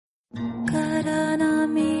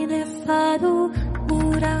Karanami ne fado,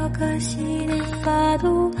 Murakashi ne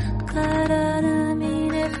fado,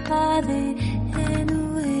 Karanami ne fade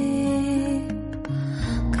enue.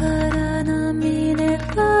 Karanami ne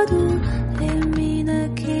fado,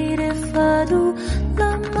 Eminaki ne fado,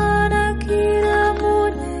 Lamanaki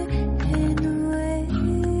ramone enue.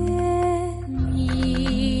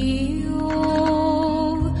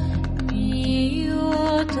 Mio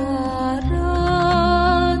tarane.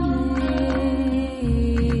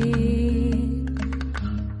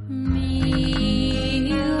 Mio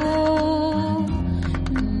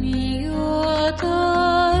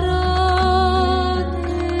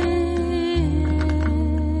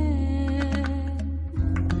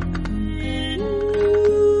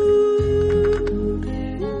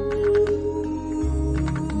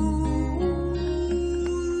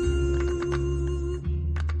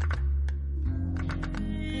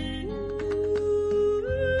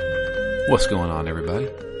What's going on, everybody?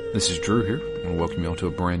 This is Drew here. I want to welcome you all to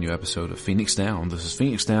a brand new episode of Phoenix Down. This is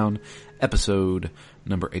Phoenix Down, episode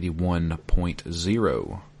number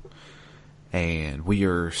 81.0. And we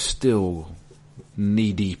are still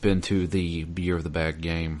knee-deep into the Year of the Bad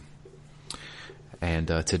game. And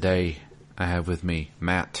today, I have with me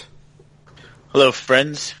Matt. Hello,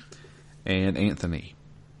 friends. And Anthony.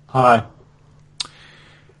 Hi.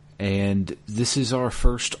 And this is our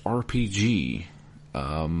first RPG.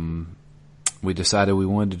 We decided we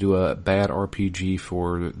wanted to do a bad RPG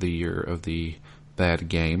for the Year of the Bad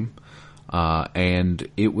game. And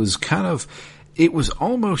it was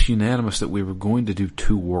almost unanimous that we were going to do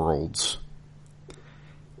Two Worlds.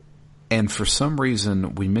 And for some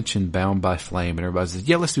reason, we mentioned Bound by Flame, and everybody said,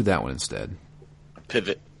 yeah, let's do that one instead.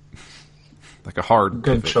 Pivot. Like a hard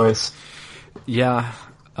Good pivot. choice. Yeah,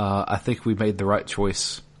 I think we made the right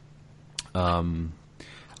choice. I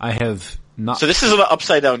have not... So this is an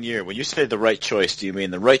upside-down year. When you say the right choice, do you mean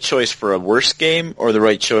the right choice for a worse game or the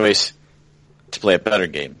right choice to play a better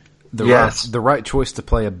game? Yes. The right choice to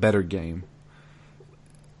play a better game.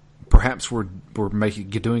 Perhaps we're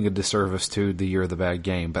doing a disservice to the Year of the Bad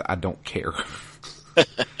game, but I don't care.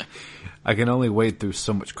 I can only wade through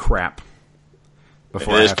so much crap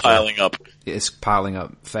before It is piling up. It's piling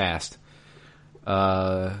up fast.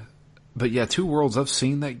 But yeah, Two Worlds, I've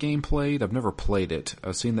seen that game played. I've never played it.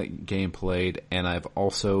 I've seen that game played, and I've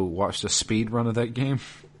also watched a speed run of that game,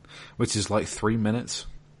 which is like 3 minutes.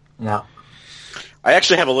 Yeah. I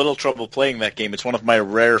actually have a little trouble playing that game. It's one of my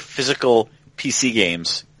rare physical PC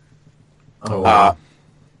games. Oh, wow.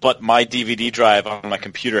 But my DVD drive on my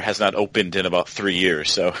computer has not opened in about 3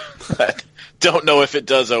 years, so I don't know if it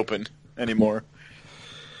does open anymore.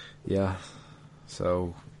 Yeah.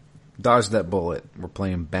 So, dodge that bullet. We're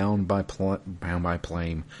playing Bound by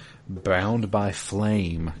Flame.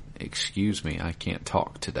 Excuse me, I can't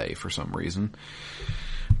talk today for some reason.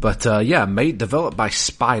 But yeah, developed by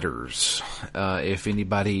Spiders. If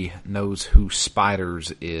anybody knows who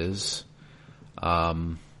Spiders is,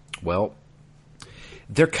 well,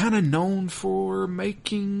 they're kind of known for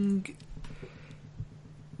making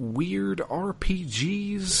weird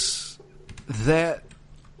RPGs that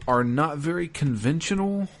are not very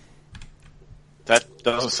conventional. That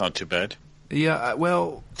doesn't sound too bad. Yeah,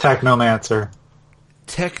 well... Technomancer.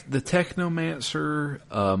 The Technomancer,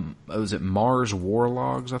 was it Mars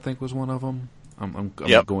Warlogs, I think was one of them? I'm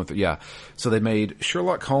Yep. going through, yeah. So they made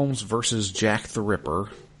Sherlock Holmes versus Jack the Ripper,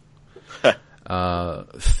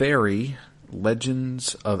 Fairy,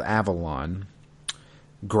 Legends of Avalon,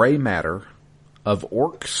 Grey Matter, Of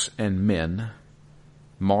Orcs and Men,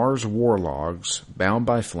 Mars Warlogs, Bound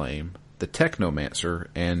by Flame, The Technomancer,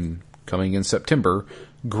 and coming in September,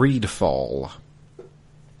 Greedfall.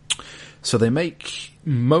 So they make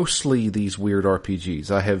mostly these weird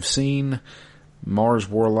RPGs. I have seen Mars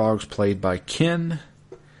Warlogs played by Ken.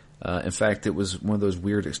 In fact, it was one of those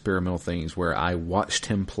weird experimental things where I watched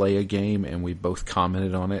him play a game and we both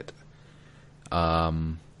commented on it.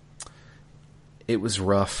 It was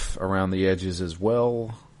rough around the edges as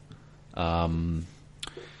well. Of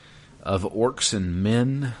Orcs and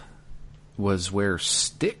Men was where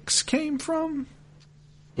Styx came from.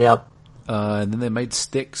 Yep. And then they made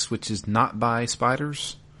Styx, which is not by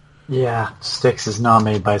Spiders. Yeah, Styx is not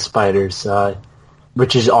made by Spiders,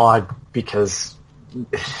 which is odd because,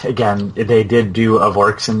 again, they did do Of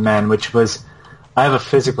Orcs and Men, which was I have a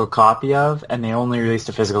physical copy of, and they only released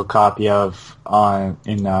a physical copy of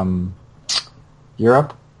in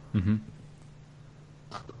Europe. Mm-hmm.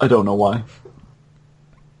 I don't know why.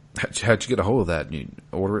 How'd you get a hold of that? You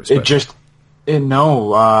order it? I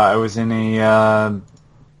was in a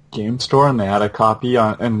game store and they had a copy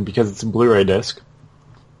and because it's a Blu-ray disc,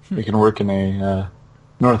 it can work in a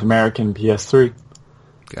North American PS3.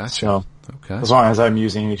 Gotcha. So, Okay. as long as I'm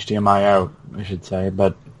using HDMI out, I should say,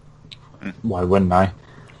 but why wouldn't I?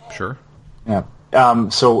 Sure. Yeah.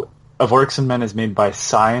 So, Of Orcs and Men is made by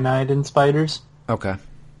Cyanide and Spiders, Okay.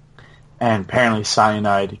 and apparently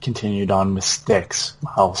Cyanide continued on with Styx,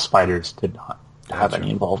 while Spiders did not have Gotcha.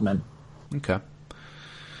 any involvement. Okay.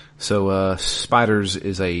 So, Spiders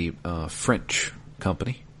is a French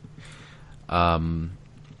company. And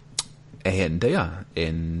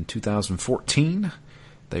in 2014,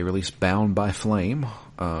 they released Bound by Flame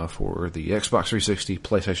for the Xbox 360,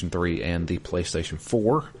 PlayStation 3, and the PlayStation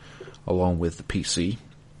 4, along with the PC.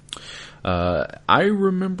 I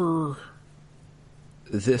remember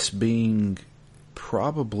this being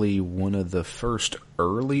probably one of the first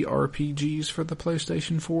early RPGs for the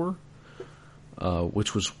PlayStation 4,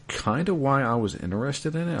 which was kind of why I was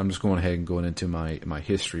interested in it. I'm just going ahead and going into my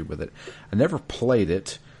history with it. I never played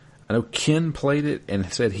it. I know Ken played it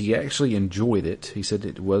and said he actually enjoyed it. He said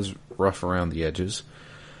it was rough around the edges.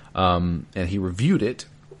 And he reviewed it.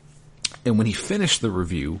 And when he finished the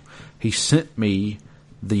review, he sent me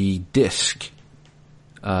the disc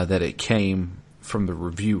that it came from the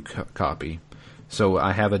review copy. So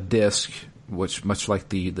I have a disc, which much like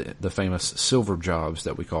the famous silver jobs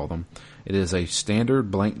that we call them, it is a standard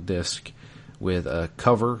blank disc with a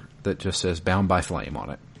cover that just says Bound by Flame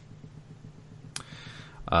on it.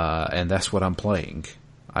 And that's what I'm playing.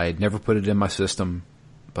 I had never put it in my system,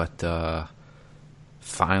 but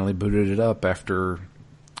finally booted it up after,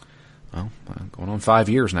 going on 5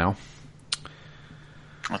 years now.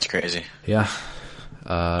 That's crazy. Yeah.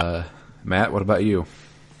 Matt, what about you?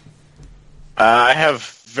 I have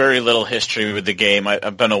very little history with the game.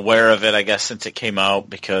 I've been aware of it, I guess, since it came out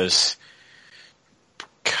because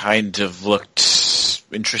kind of looked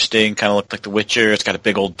interesting, kind of looked like The Witcher. It's got a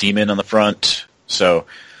big old demon on the front. So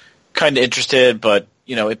kind of interested, but,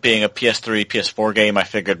 it being a PS3, PS4 game, I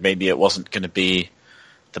figured maybe it wasn't going to be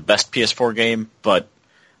the best PS4 game, but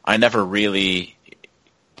I never really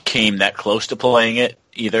came that close to playing it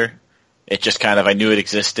either. It just kind of, I knew it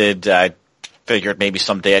existed. I figured maybe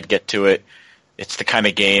someday I'd get to it. It's the kind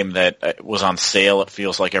of game that was on sale, it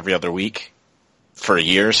feels like, every other week for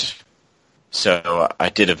years. So I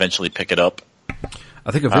did eventually pick it up.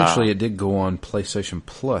 I think eventually it did go on PlayStation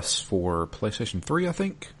Plus for PlayStation 3, I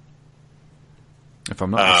think. If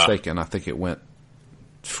I'm not mistaken, I think it went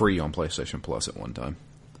free on PlayStation Plus at one time.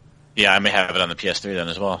 Yeah, I may have it on the PS3 then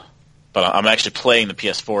as well. But I'm actually playing the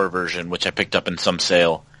PS4 version, which I picked up in some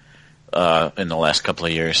sale in the last couple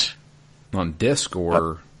of years. On disc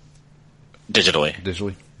or? Digitally.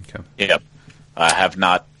 Digitally? Okay. Yep. I have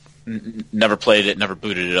never played it, never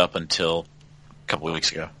booted it up until a couple of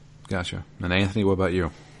weeks ago. Gotcha. And Anthony, what about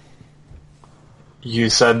you? You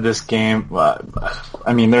said this game,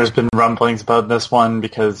 there's been rumblings about this one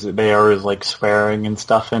because they are like swearing and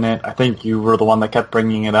stuff in it. I think you were the one that kept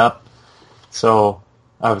bringing it up. So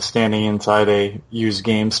I was standing inside a used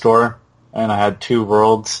game store and I had two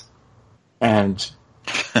worlds and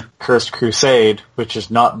Cursed Crusade, which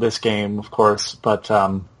is not this game, of course, but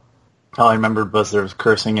all I remembered was there was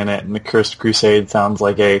cursing in it, and the Cursed Crusade sounds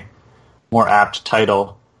like a more apt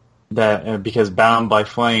title because Bound by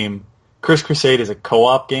Flame, Cursed Crusade is a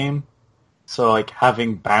co-op game, so like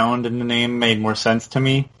having Bound in the name made more sense to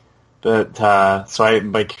me. But so I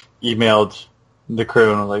emailed the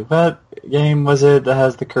crew and was like, "What game was it that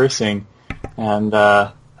has the cursing?" And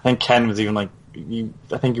I think Ken was even like,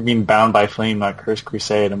 I think you mean Bound by Flame, not Cursed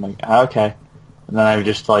Crusade. I'm like, okay. And then I was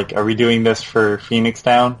just like, are we doing this for Phoenix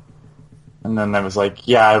Down? And then I was like,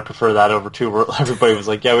 yeah, I prefer that over Two Worlds. Everybody was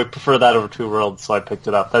like, yeah, we prefer that over Two Worlds, so I picked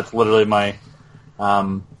it up. That's literally my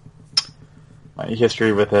my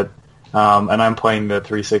history with it. And I'm playing the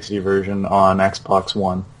 360 version on Xbox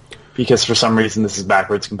One. Because for some reason this is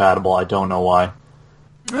backwards compatible. I don't know why.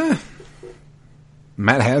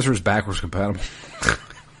 Matt Hazard's backwards compatible.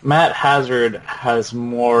 Matt Hazard has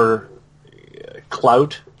more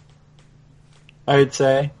clout, I would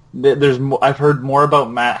say. I've heard more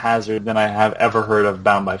about Matt Hazard than I have ever heard of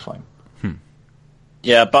Bound by Flame.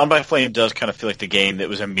 Yeah, Bound by Flame does kind of feel like the game that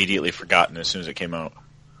was immediately forgotten as soon as it came out.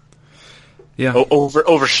 Yeah,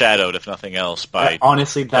 overshadowed, if nothing else, by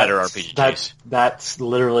honestly better RPGs. That's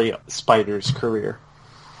literally Spider's career.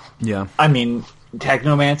 Yeah, I mean,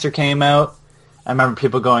 Technomancer came out. I remember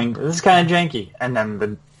people going, "This is kind of janky," and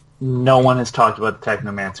then no one has talked about the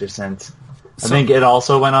Technomancer since. I think it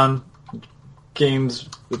also went on Games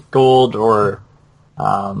with Gold or...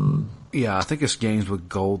 yeah, I think it's Games with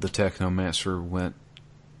Gold. The Technomancer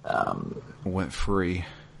went free.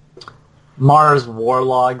 Mars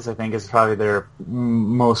Warlogs, I think, is probably their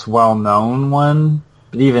most well-known one.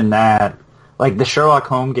 But even that, Like, the Sherlock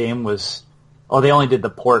Holmes game was... Oh, they only did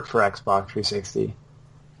the port for Xbox 360.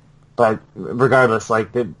 But regardless,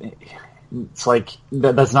 like, it's like...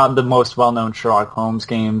 That's not the most well-known Sherlock Holmes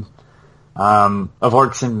game. Of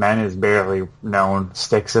Orcs and Men is barely known.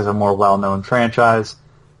 Styx is a more well-known franchise.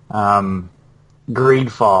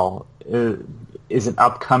 Greedfall is an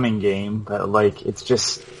upcoming game, but, like, it's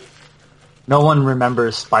just... No one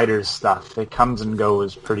remembers Spiders stuff. It comes and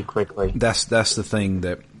goes pretty quickly. That's the thing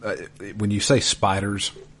that when you say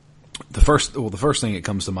Spiders, the first thing that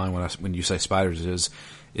comes to mind when you say Spiders is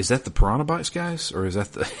that the Piranha Bytes guys, or is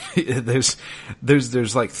that the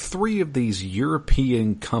there's like 3 of these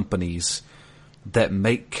European companies that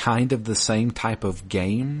make kind of the same type of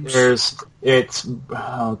games.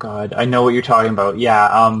 Oh god, I know what you're talking about.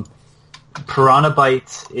 Yeah, Piranha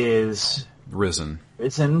Bytes is Risen.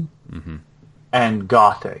 Mm-hmm. And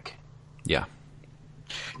Gothic. Yeah.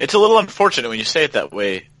 It's a little unfortunate when you say it that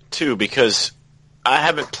way, too, because I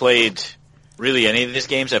haven't played really any of these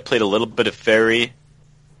games. I played a little bit of Fairy,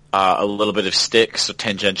 a little bit of Styx, so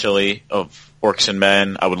tangentially, of Orcs and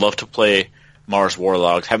Men. I would love to play Mars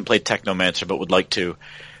Warlogs. Haven't played Technomancer, but would like to.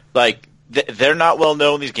 Like, they're not well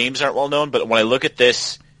known. These games aren't well known, but when I look at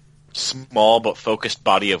this small but focused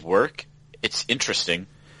body of work, it's interesting.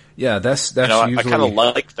 Yeah, that's usually... I kind of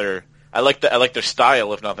like their... I like their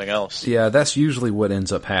style, if nothing else. Yeah, that's usually what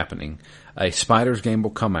ends up happening. A Spiders game will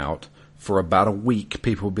come out for about a week.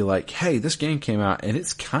 People will be like, "Hey, this game came out, and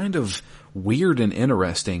it's kind of weird and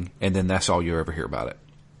interesting," and then that's all you ever hear about it.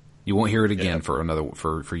 You won't hear it again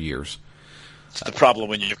for years. It's the problem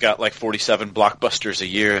when you've got like 47 blockbusters a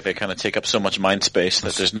year. They kind of take up so much mind space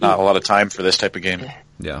that there's not a lot of time for this type of game.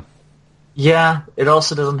 Yeah. Yeah, it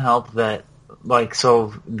also doesn't help that. Like,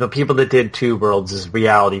 so the people that did Two Worlds is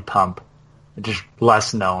Reality Pump, which is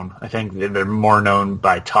less known. I think they're more known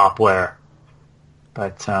by Topware.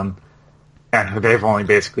 But, and they've only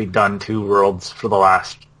basically done Two Worlds for the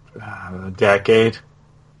last decade.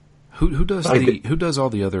 Who does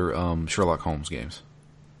all the other Sherlock Holmes games?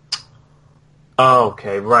 Oh,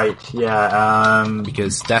 okay, right, yeah.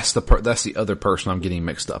 Because that's the other person I'm getting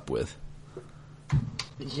mixed up with.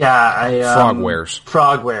 Yeah,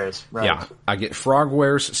 Frogwares, right. Yeah, I get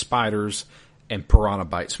Frogwares, Spiders, and Piranha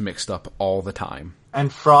Bytes mixed up all the time.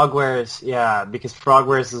 And Frogwares, yeah, because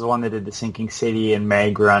Frogwares is the one that did the Sinking City and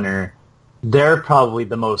Mag Runner. They're probably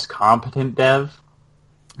the most competent dev.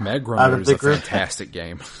 Mag Runner is a fantastic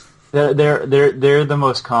game. They're the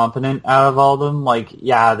most competent out of all of them. Like,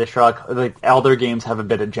 yeah, the Sherlock, like, Elder games have a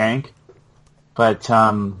bit of jank, but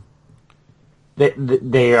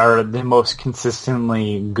They are the most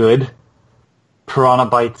consistently good. Piranha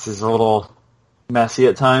Bytes is a little messy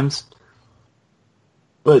at times.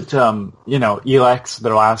 But, Elex,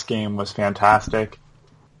 their last game, was fantastic.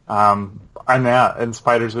 And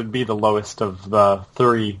Spiders would be the lowest of the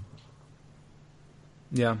 3.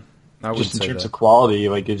 Yeah, I would just say in terms that. of quality,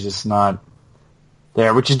 like, it's just not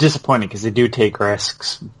there, which is disappointing because they do take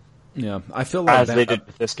risks. Yeah, I feel like as they did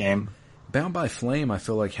with this game. Bound by Flame, I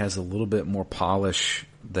feel like, has a little bit more polish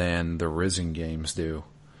than the Risen games do.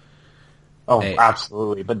 Oh,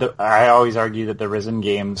 absolutely. But I always argue that the Risen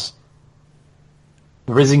games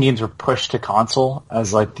were pushed to console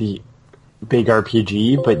as like the big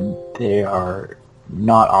RPG, but they are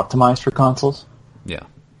not optimized for consoles. Yeah.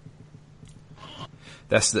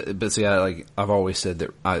 Like I've always said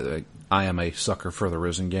that I am a sucker for the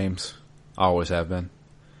Risen games. I always have been.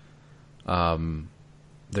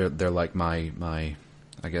 They're like my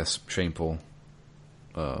I guess shameful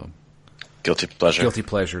guilty pleasure. Guilty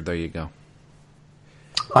pleasure. There you go.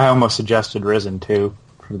 I almost suggested Risen 2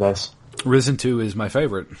 for this. Risen 2 is my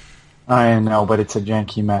favorite. I know, but it's a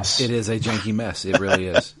janky mess. It is a janky mess. It really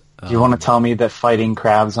is. Do you want to tell me that fighting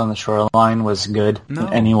crabs on the shoreline was good in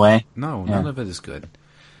any way? No, none of it is good.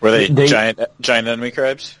 Were they giant enemy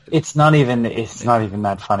crabs? It's not even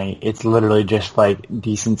that funny. It's literally just like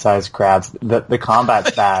decent sized crabs. The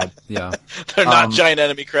combat's bad. Yeah. They're not giant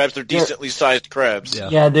enemy crabs, they're decently sized crabs.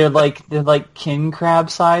 Yeah, they're like king crab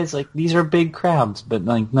size. Like, these are big crabs, but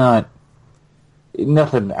like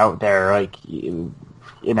nothing out there, like,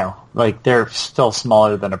 like they're still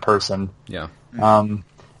smaller than a person. Yeah.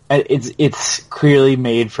 It's clearly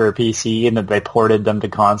made for a PC, and that they ported them to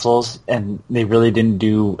consoles, and they really didn't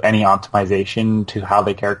do any optimization to how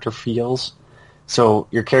the character feels. So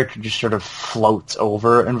your character just sort of floats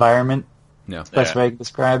over environment. Yeah. Best way I can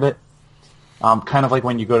describe it. Kind of like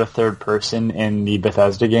when you go to third person in the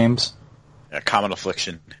Bethesda games. Yeah, Common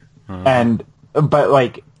Affliction. But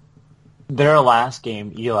like, their last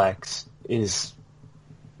game, Elex, is,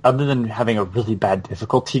 other than having a really bad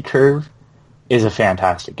difficulty curve, is a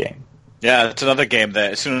fantastic game. Yeah, it's another game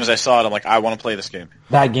that as soon as I saw it, I'm like, I want to play this game.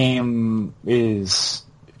 That game is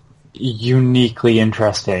uniquely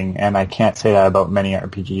interesting, and I can't say that about many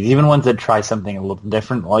RPGs. Even ones that try something a little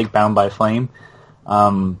different, like Bound by Flame.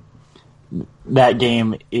 That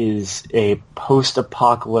game is a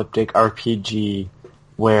post-apocalyptic RPG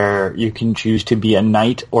where you can choose to be a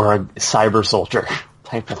knight or a cyber soldier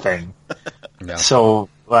type of thing. Yeah. So,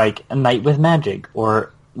 like, a knight with magic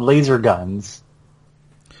or laser guns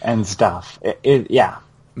and stuff. Yeah.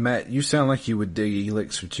 Matt, you sound like you would dig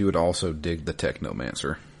Elix, but you would also dig the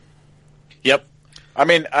Technomancer. Yep. I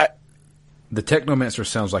mean, The Technomancer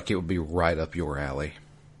sounds like it would be right up your alley.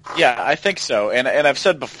 yeah, I think so. And I've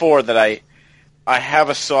said before that I have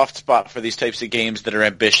a soft spot for these types of games that are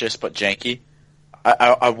ambitious but janky.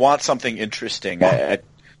 I want something interesting. I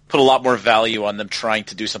put a lot more value on them trying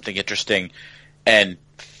to do something interesting and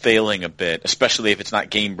failing a bit, especially if it's not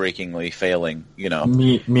game-breakingly failing, you know.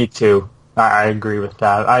 Me too. I agree with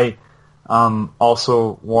that. I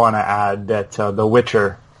also want to add that The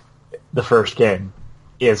Witcher, the first game,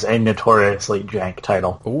 is a notoriously jank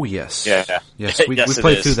title. Oh, yes. Yeah. Yes, we Yes, it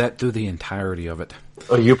played is. through the entirety of it.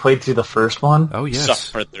 Oh, you played through the first one? Oh, yes.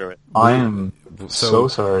 Suffer through it. I am So, so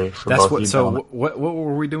sorry for That's both what. you So gentlemen. what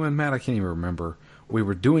were we doing, Matt? I can't even remember. We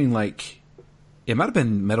were doing like it might have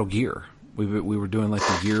been Metal Gear. We were doing like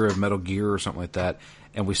the year of Metal Gear or something like that,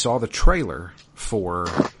 and we saw the trailer for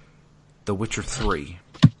The Witcher 3.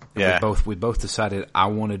 And Yeah. we both decided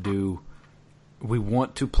we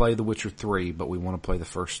want to play The Witcher 3, but we want to play the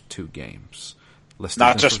first two games. Let's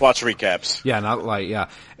Not just watch recaps. Yeah, not like, yeah.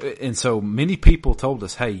 And so many people told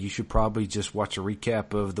us, hey, you should probably just watch a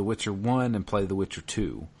recap of The Witcher 1 and play The Witcher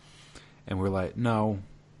 2. And we're like, no,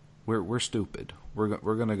 we're stupid. We're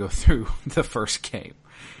going to go through the first game.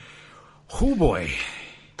 Oh boy.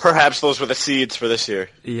 Perhaps those were the seeds for this year.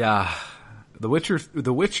 Yeah. The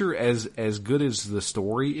Witcher as good as the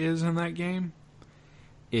story is in that game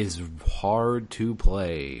is hard to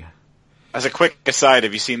play. As a quick aside,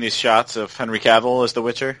 have you seen these shots of Henry Cavill as The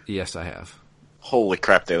Witcher? Yes, I have. Holy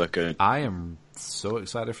crap, they look good. I am so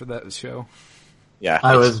excited for that show. Yeah.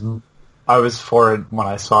 I was for it when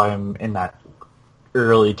I saw him in that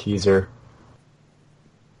early teaser.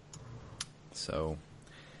 So,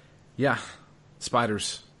 yeah,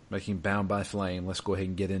 Spiders making Bound by Flame. Let's go ahead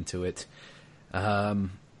and get into it.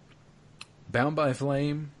 Bound by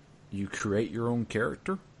Flame, you create your own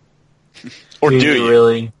character. Or Do do you you?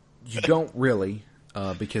 really? You don't really,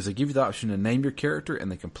 because they give you the option to name your character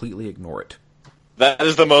and they completely ignore it. That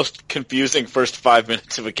is the most confusing first 5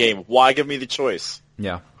 minutes of a game. Why give me the choice?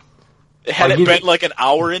 Yeah. Had I'll it give been you- like an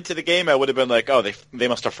hour into the game, I would have been like, oh, they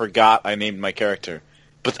must have forgot I named my character.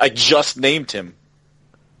 But I just named him.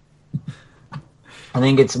 I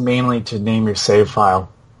think it's mainly to name your save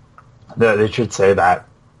file. They should say that.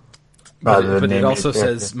 But rather than it name also your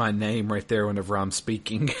character. says my name right there whenever I'm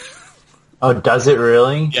speaking. Oh, does it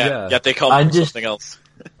really? Yeah, Yeah. yet they call I him just- something else.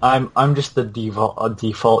 I'm just the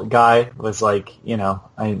default guy. Was like,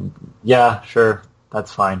 yeah, sure,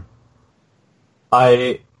 that's fine.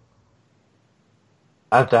 I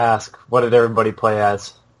have to ask, what did everybody play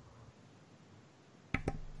as?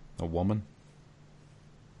 A woman.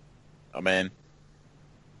 Oh, man.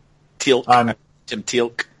 Teal'c. I'm- Tim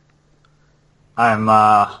Teal'c. I'm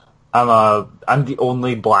the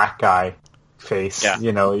only black guy face. Yeah,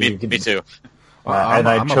 Me too. And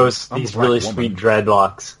I chose I'm a these black really woman. sweet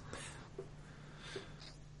dreadlocks.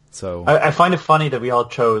 So I find it funny that we all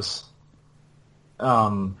chose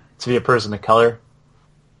to be a person of color.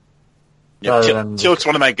 Yeah, rather than- Teal'c's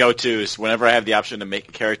one of my go-tos. Whenever I have the option to make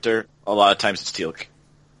a character, a lot of times it's Teal'c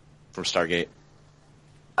from Stargate.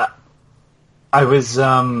 I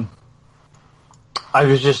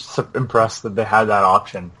was just impressed that they had that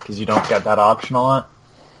option, because you don't get that option a lot.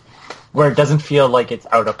 Where it doesn't feel like it's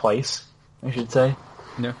out of place, I should say.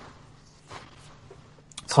 yeah.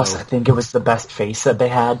 Plus, So- I think it was the best face that they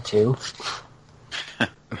had, too.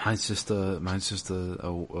 Mine's just a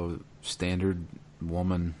standard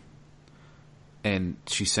woman, and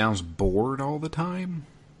she sounds bored all the time.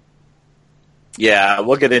 Yeah,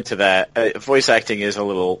 we'll get into that. Voice acting is a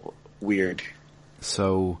little weird.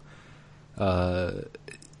 So,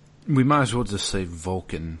 we might as well just say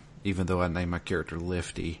Vulcan, even though I named my character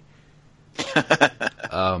Lifty.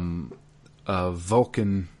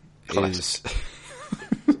 Vulcan is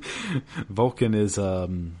Vulcan is I'll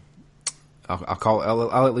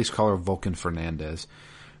at least call her Vulcan Fernandez,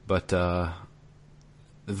 but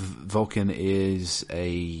Vulcan is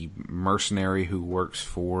a mercenary who works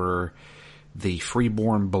for the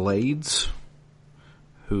Freeborn Blades,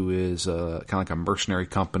 who is kind of like a mercenary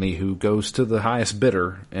company who goes to the highest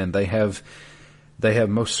bidder, and they have they have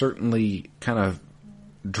most certainly kind of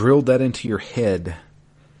drilled that into your head,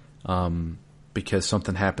 because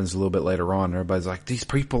something happens a little bit later on. And everybody's like, these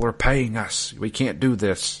people are paying us. We can't do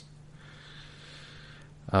this.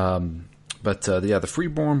 The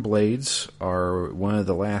Freeborn Blades are one of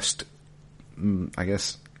the last, I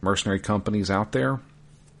guess, mercenary companies out there.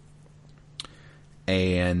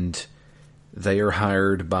 And they are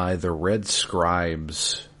hired by the Red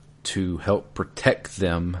Scribes to help protect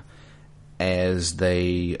them as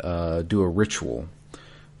they do a ritual.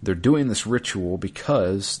 They're doing this ritual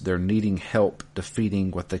because they're needing help defeating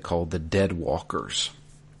what they call the Dead Walkers.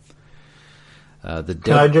 Can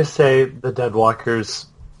I just say the Dead Walkers...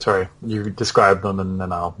 Sorry, you describe them and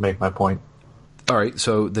then I'll make my point. All right,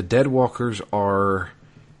 so the Dead Walkers are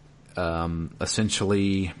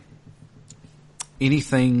essentially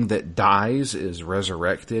anything that dies is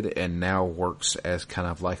resurrected and now works as kind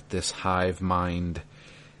of like this hive mind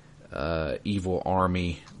evil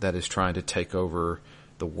army that is trying to take over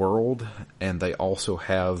the world, and they also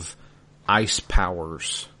have ice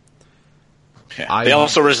powers. Yeah, they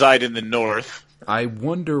also reside in the north. I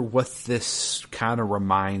wonder what this kind of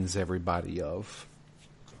reminds everybody of.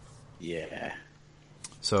 Yeah.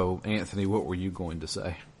 So, Anthony, what were you going to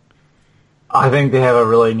say? I think they have a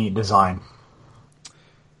really neat design.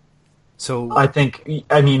 So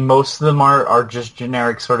I mean, most of them are just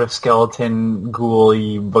generic sort of skeleton,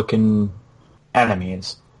 ghouly looking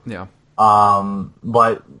enemies. Yeah.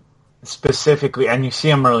 But specifically, and you see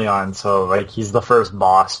him early on, so like he's the first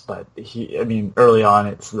boss, but early on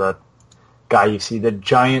it's the guy you see, the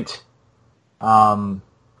giant, sort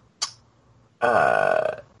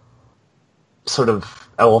of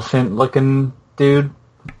elephant-looking dude,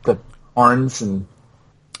 the horns and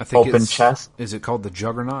I think open chest. Is it called the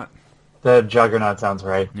Juggernaut? The Juggernaut sounds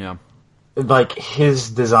right. Yeah. Like,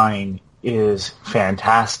 his design is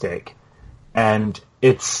fantastic. And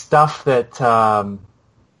it's stuff that, I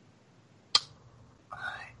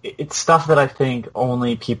think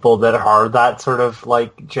only people that are that sort of,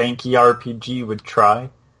 like, janky RPG would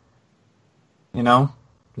try. You know?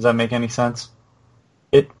 Does that make any sense?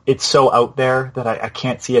 It's so out there that I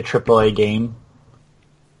can't see a AAA game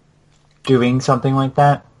doing something like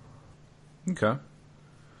that. Okay.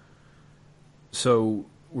 So,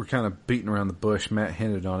 we're kind of beating around the bush. Matt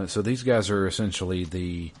hinted on it. So, these guys are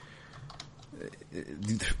essentially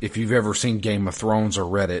if you've ever seen Game of Thrones or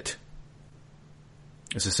read it,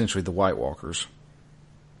 it's essentially the White Walkers.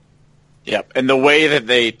 Yep, and the way that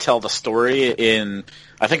they tell the story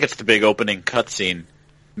I think it's the big opening cutscene,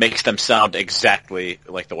 makes them sound exactly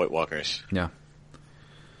like the White Walkers. Yeah.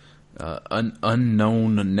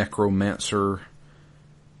 Unknown necromancer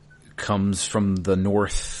comes from the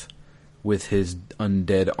north with his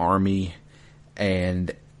undead army,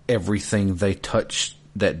 and everything they touch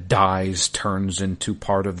that dies turns into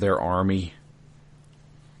part of their army.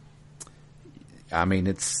 I mean,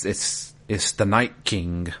 it's the Night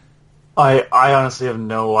King. I honestly have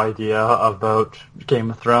no idea about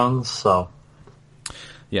Game of Thrones, so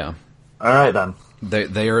yeah. All right then.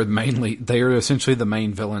 They are essentially the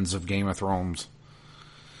main villains of Game of Thrones.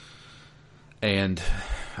 And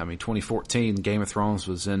I mean, 2014, Game of Thrones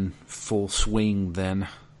was in full swing then.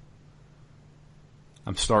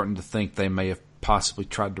 I'm starting to think they may have possibly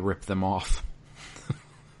tried to rip them off.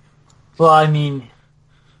 Well, I mean,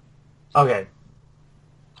 okay.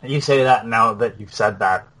 You say that now that you've said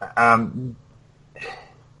that.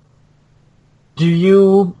 Do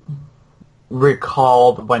you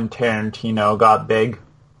recall when Tarantino got big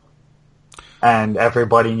and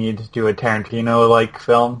everybody needed to do a Tarantino-like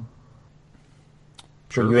film?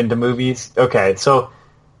 Sure. Are you into movies? Okay, so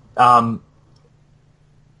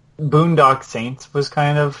Boondock Saints was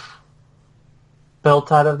kind of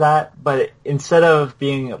built out of that, but instead of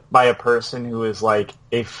being by a person who is like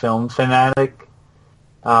a film fanatic,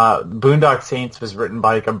 Boondock Saints was written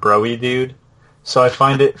by like a bro-y dude. So I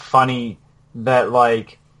find it funny that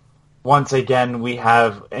like once again we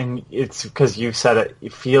have, and it's because you said it,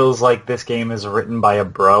 it feels like this game is written by a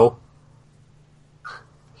bro.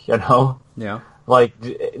 You know? Yeah. Like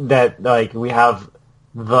that, like we have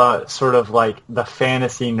the sort of like the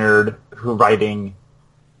fantasy nerd who writing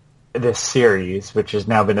this series, which has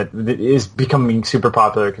now is becoming super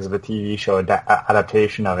popular because of a TV show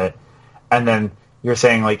adaptation of it, and then you're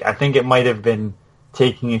saying like I think it might have been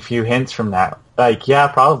taking a few hints from that. Like, yeah,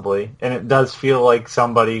 probably, and it does feel like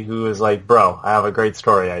somebody who is like, bro, I have a great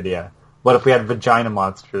story idea. What if we had vagina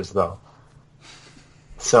monsters though?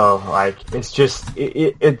 So like it's just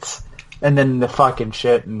it's. And then the fucking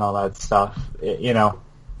shit and all that stuff, you know.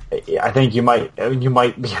 I think you might be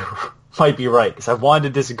right, because I wanted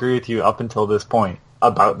to disagree with you up until this point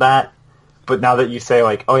about that, But now that you say,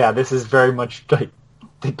 like, oh yeah, this is very much like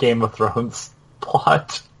the Game of Thrones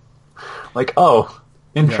plot. Like, oh,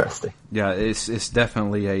 interesting. Yeah, it's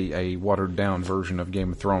definitely a watered down version of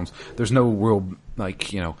Game of Thrones. There's no real,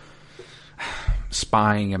 like,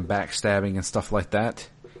 spying and backstabbing and stuff like that.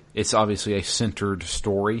 It's obviously a centered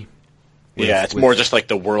story. It's more just like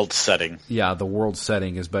the world setting. Yeah, the world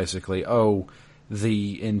setting is basically,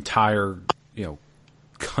 the entire,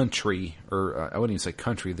 country, or I wouldn't even say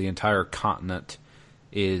country, the entire continent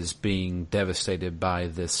is being devastated by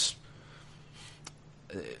this.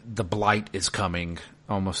 The blight is coming,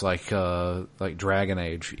 almost like Dragon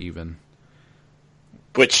Age, even.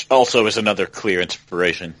 Which also is another clear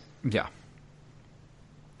inspiration. Yeah.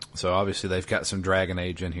 So obviously they've got some Dragon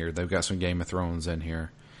Age in here. They've got some Game of Thrones in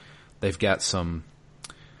here. They've got some.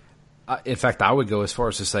 In fact, I would go as far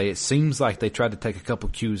as to say it seems like they tried to take a couple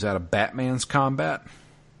cues out of Batman's combat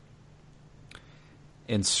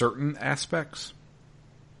in certain aspects.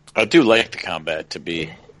 I do like the combat to be.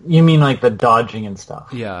 You mean like the dodging and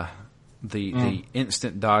stuff? Yeah, the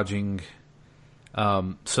instant dodging.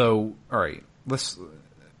 So all right, let's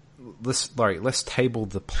table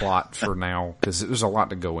the plot for now because there's a lot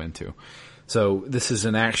to go into. So this is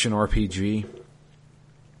an action RPG.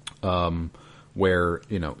 Where,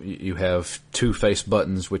 you have two-face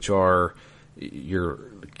buttons, which are they're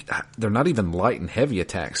not even light and heavy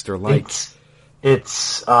attacks. They're like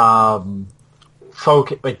it's like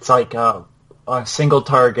a single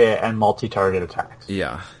target and multi-target attacks.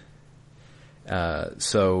 Yeah. And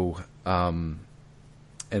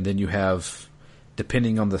then you have,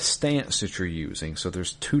 depending on the stance that you're using. So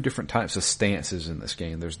there's two different types of stances in this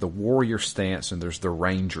game. There's the warrior stance and there's the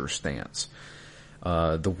ranger stance.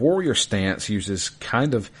 The warrior stance uses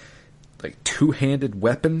kind of like two-handed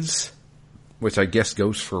weapons, which I guess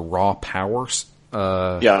goes for raw powers.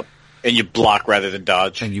 And you block rather than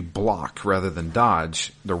dodge.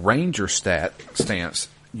 The ranger stance,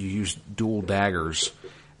 you use dual daggers,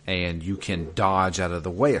 and you can dodge out of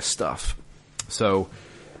the way of stuff. So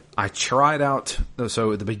I tried out.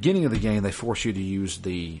 So at the beginning of the game, they force you to use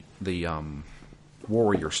the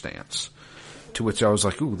warrior stance, to which I was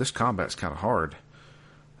like, "Ooh, this combat's kind of hard."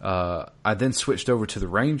 I then switched over to the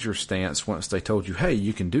ranger stance once they told you, hey,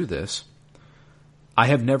 you can do this. I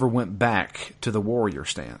have never went back to the warrior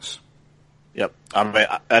stance. Yep.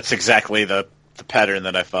 That's exactly the pattern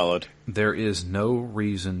that I followed. There is no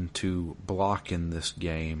reason to block in this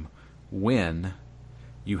game when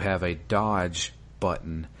you have a dodge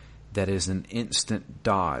button that is an instant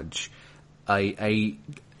dodge.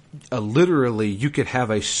 Literally, you could have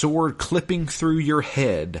a sword clipping through your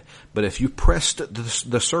head, but if you pressed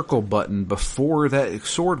the circle button before that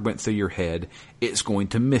sword went through your head, it's going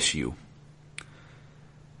to miss you.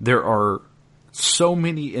 There are so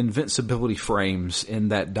many invincibility frames in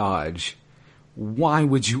that dodge. Why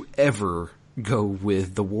would you ever go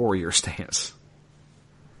with the warrior stance?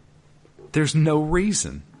 There's no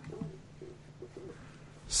reason.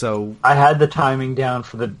 So I had the timing down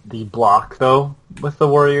for the block, though, with the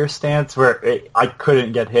warrior stance, where I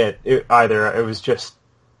couldn't get hit either. It was just...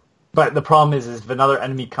 But the problem is if another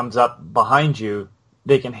enemy comes up behind you,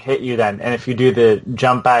 they can hit you then. And if you do the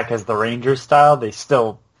jump back as the ranger style, they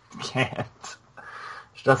still can't.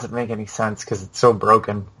 Which doesn't make any sense because it's so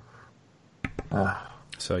broken.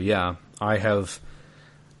 So, yeah, I have...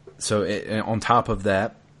 So, on top of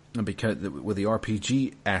that, because with the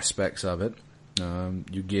RPG aspects of it,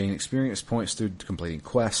 you gain experience points through completing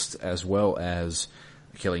quests as well as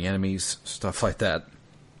killing enemies, stuff like that.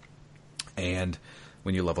 And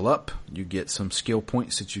when you level up, you get some skill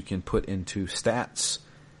points that you can put into stats,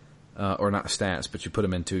 or not stats, but you put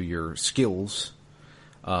them into your skills,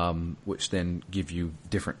 which then give you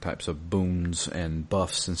different types of boons and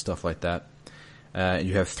buffs and stuff like that.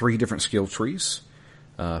 You have 3 different skill trees.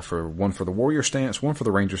 One for the warrior stance, one for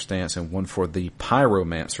the ranger stance, and one for the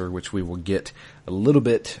pyromancer, which we will get a little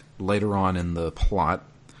bit later on in the plot.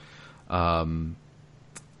 I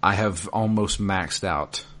have almost maxed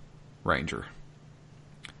out ranger.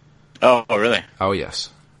 Oh, really? Oh,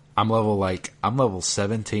 yes. I'm level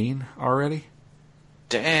 17 already.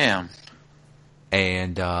 Damn.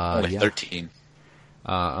 And only 13.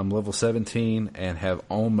 I'm level 17 and have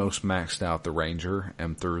almost maxed out the ranger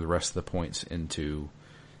and threw the rest of the points into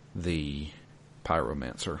the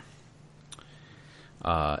pyromancer.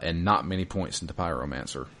 And not many points into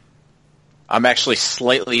pyromancer. I'm actually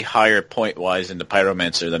slightly higher point-wise into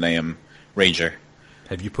pyromancer than I am ranger.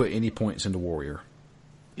 Have you put any points into warrior?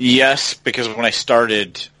 Yes, because when I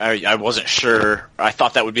started, I wasn't sure. I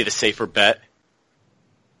thought that would be the safer bet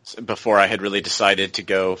before I had really decided to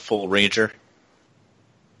go full ranger.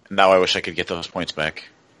 Now I wish I could get those points back.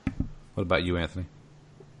 What about you, Anthony?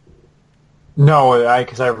 No,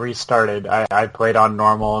 because I restarted. I played on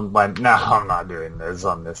normal and went, no, I'm not doing this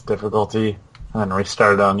on this difficulty. And then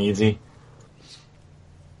restarted on easy.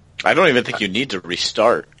 I don't even think you need to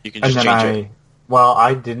restart. You can And just then change it. Well,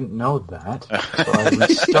 I didn't know that, so I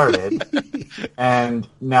restarted. And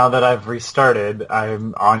now that I've restarted,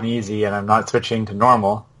 I'm on easy and I'm not switching to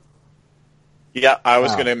normal. Yeah, I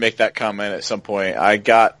was going to make that comment at some point. I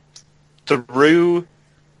got through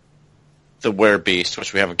the Werebeast,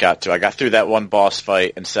 which we haven't got to. I got through that one boss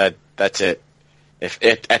fight and said, that's it.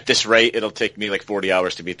 At this rate, it'll take me like 40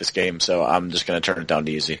 hours to beat this game, so I'm just going to turn it down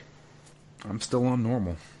to easy. I'm still on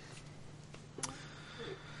normal.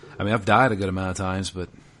 I mean, I've died a good amount of times, but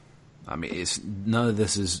I mean, none of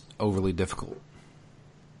this is overly difficult.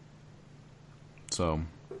 So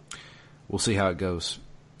we'll see how it goes.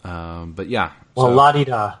 But yeah. Well, so,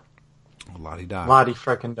 la-di-da. La-di-da.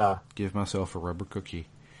 La-di-frickin-da. Give myself a rubber cookie.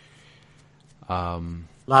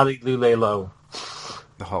 La-di-lule-lo.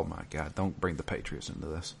 Oh my God! Don't bring the Patriots into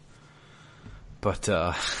this. But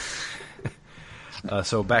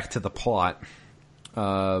so back to the plot.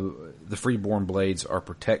 The Freeborn Blades are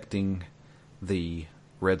protecting the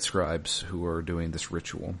Red Scribes who are doing this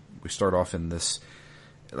ritual. We start off in this,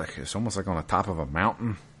 like it's almost like on the top of a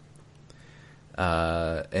mountain.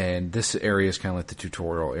 And this area is kind of like the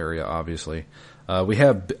tutorial area, obviously. We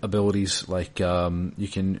have abilities like you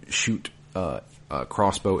can shoot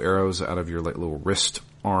crossbow arrows out of your like little wrist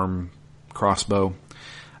arm crossbow.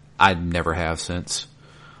 I never have since.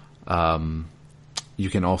 You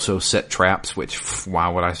can also set traps, which why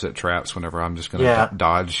would I set traps whenever I'm just going to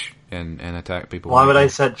dodge and attack people? Why would I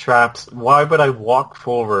set traps? Why would I walk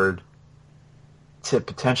forward to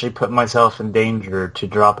potentially put myself in danger to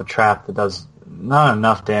drop a trap that does not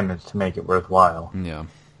enough damage to make it worthwhile? Yeah.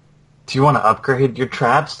 Do you want to upgrade your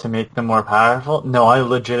traps to make them more powerful? No, I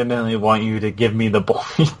legitimately want you to give me the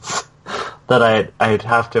points that I'd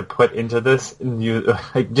have to put into this, and you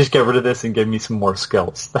just get rid of this and give me some more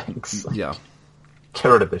skills. Thanks. Yeah. Get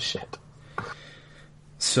rid of this shit.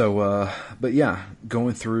 So, but yeah,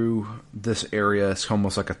 going through this area, it's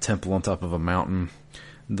almost like a temple on top of a mountain.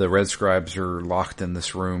 The Red Scribes are locked in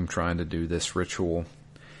this room trying to do this ritual,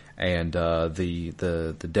 and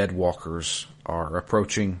the Dead Walkers are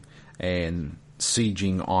approaching and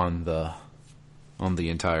sieging on the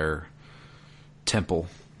entire temple.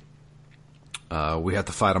 We have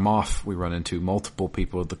to fight them off. We run into multiple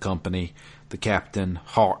people of the company, the captain,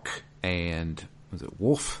 Hawk, and was it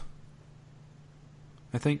Wolf?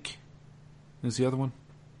 I think is the other one.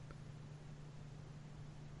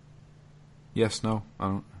 Yes, no,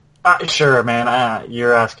 I don't. Sure, man.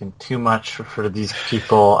 You're asking too much for these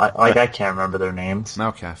people. I can't remember their names.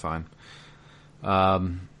 Okay, fine.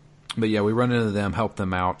 But yeah, we run into them, help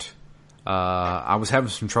them out. I was having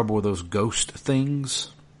some trouble with those ghost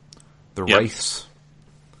things, the wraiths.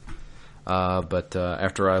 But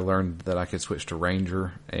after I learned that I could switch to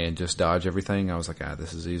Ranger and just dodge everything, I was like,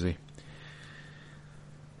 this is easy.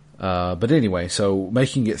 But anyway, so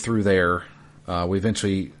making it through there, we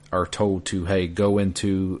eventually are told to, hey, go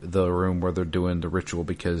into the room where they're doing the ritual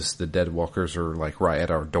because the Dead Walkers are like right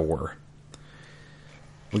at our door.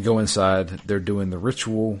 We go inside, they're doing the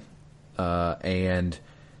ritual, and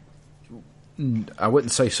I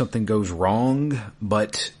wouldn't say something goes wrong,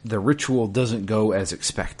 but the ritual doesn't go as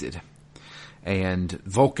expected. And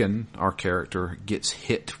Vulcan, our character, gets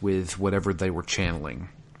hit with whatever they were channeling.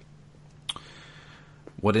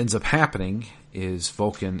 What ends up happening is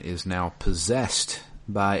Vulcan is now possessed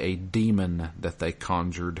by a demon that they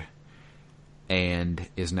conjured and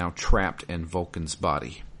is now trapped in Vulcan's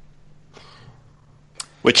body.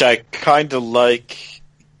 Which I kind of like.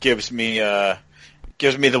 Gives me the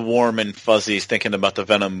warm and fuzzies thinking about the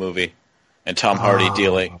Venom movie and Tom Hardy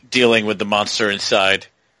dealing with the monster inside.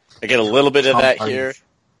 I get a little bit of that here.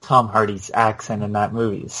 Tom Hardy's accent in that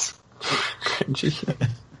movie is cringy.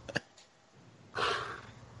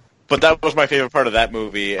 But that was my favorite part of that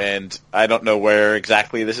movie, and I don't know where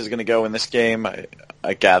exactly this is going to go in this game.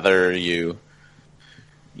 I gather you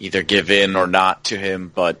either give in or not to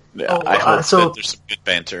him, but I hope that there's some good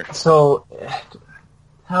banter. So,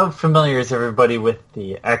 how familiar is everybody with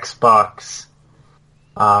the Xbox,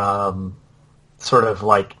 sort of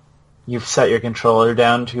like, you've set your controller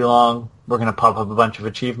down too long, we're going to pop up a bunch of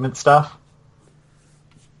achievement stuff?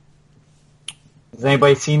 Has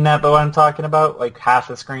anybody seen that, but what I'm talking about? Like, half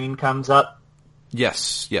the screen comes up?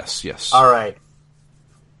 Yes. Alright.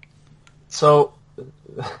 So,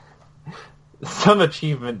 some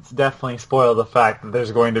achievements definitely spoil the fact that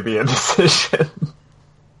there's going to be a decision.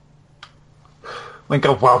 Like,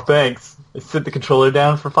 oh, well, thanks. sit the controller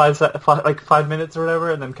down for 5 minutes or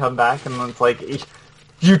whatever, and then come back, and then it's like,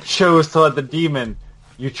 you chose to let the demon,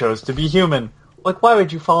 you chose to be human. Like, why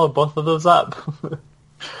would you follow both of those up?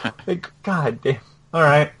 Like, god damn.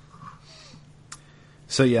 Alright.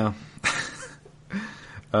 So yeah,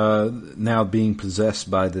 now being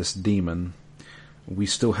possessed by this demon, we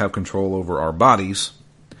still have control over our bodies,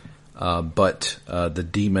 but the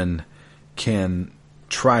demon can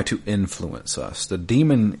try to influence us. The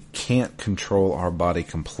demon can't control our body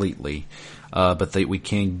completely, but we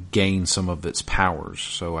can gain some of its powers.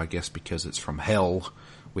 So I guess because it's from hell,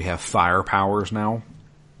 we have fire powers now.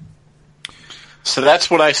 So that's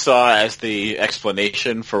what I saw as the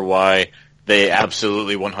explanation for why they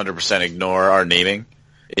absolutely 100% ignore our naming,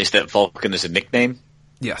 is that Vulcan is a nickname.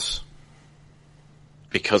 Yes.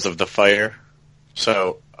 Because of the fire.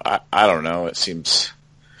 So, I don't know, it seems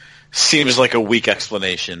like a weak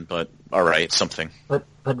explanation, but alright, something. But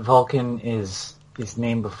Vulcan is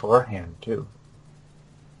named beforehand, too.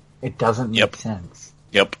 It doesn't make sense.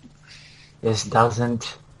 Yep. This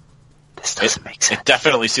doesn't make sense. It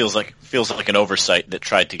definitely feels like an oversight that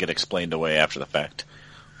tried to get explained away after the fact.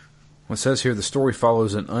 Well, it says here, the story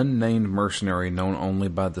follows an unnamed mercenary known only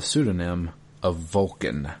by the pseudonym of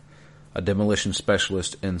Vulcan, a demolition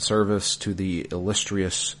specialist in service to the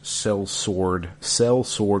illustrious sellsword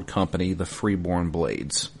company, the Freeborn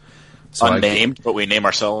Blades. So unnamed, but we name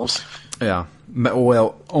ourselves. Yeah.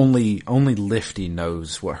 Well, only Lifty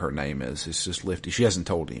knows what her name is. It's just Lifty. She hasn't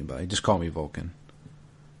told anybody. Just call me Vulcan.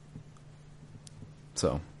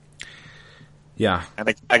 So, yeah.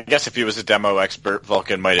 And I guess if he was a demo expert,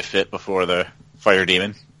 Vulcan might have fit before the Fire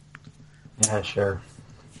Demon. Yeah, sure.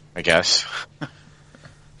 I guess.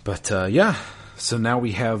 But, yeah. So now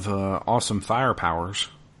we have awesome fire powers.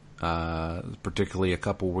 Particularly a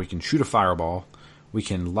couple where we can shoot a fireball. We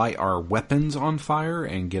can light our weapons on fire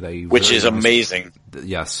and get a... Which is amazing.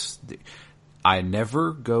 Yes. I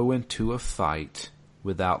never go into a fight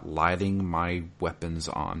without lighting my weapons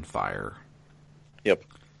on fire. Yep.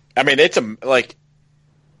 I mean, it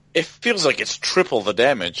feels like it's triple the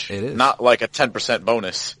damage. It is. Not like a 10%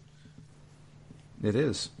 bonus. It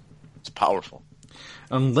is. It's powerful.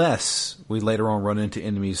 Unless we later on run into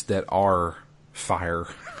enemies that are fire.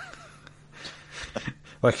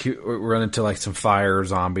 Like, we run into, like, some fire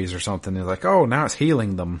zombies or something, and it's like, oh, now it's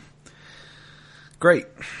healing them. Great.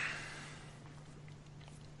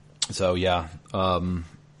 So, yeah.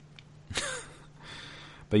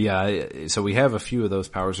 But, yeah, so we have a few of those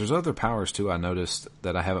powers. There's other powers, too, I noticed,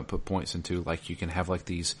 that I haven't put points into. Like, you can have, like,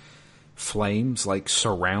 these flames, like,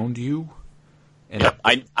 surround you. And yeah,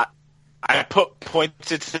 I put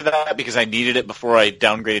points into that because I needed it before I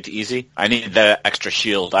downgraded to easy. I needed that extra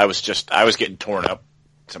shield. I was getting torn up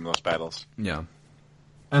in some of those battles. Yeah.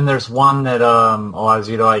 And there's one that allows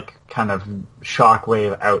you to, like, kind of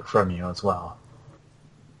shockwave out from you as well.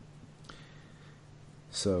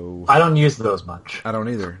 So I don't use those much. I don't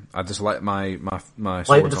either. I just light my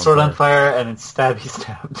light the sword on fire and it's stabby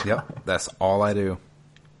stab. Yep, that's all I do.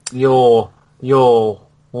 You'll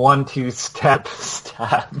 1-2 step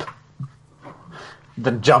stab,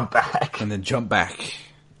 then jump back, and then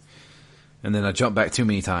I jump back too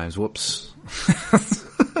many times. Whoops.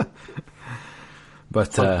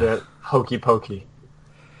 But hokey pokey.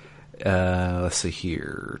 Let's see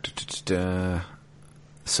here.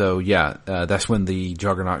 So yeah, that's when the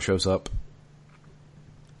Juggernaut shows up,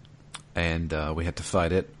 and we had to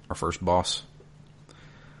fight it, our first boss.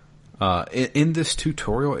 In this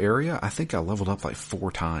tutorial area, I think I leveled up like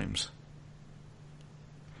 4 times.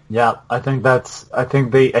 Yeah, I think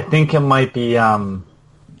it might be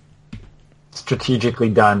strategically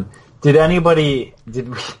done. Did everybody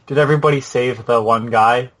save the one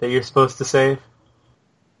guy that you're supposed to save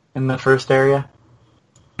in the first area?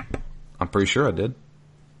 I'm pretty sure I did.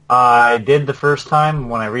 I did the first time.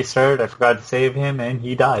 When I restarted, I forgot to save him, and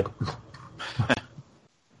he died.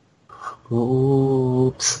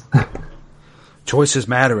 Oops. Choices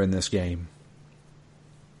matter in this game,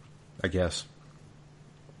 I guess.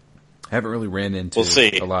 I haven't really ran into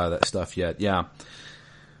a lot of that stuff yet. Yeah.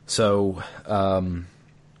 So,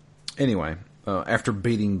 anyway, after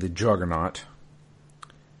beating the Juggernaut,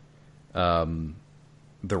 the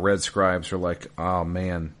Red Scribes are like, oh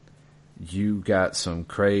man, you got some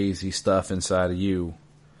crazy stuff inside of you.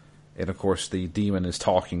 And of course the demon is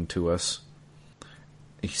talking to us.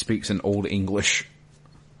 He speaks in Old English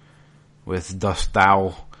with, dost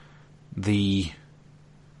thou the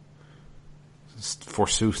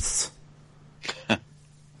forsooth.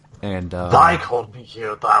 And thy called me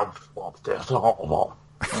here, thou.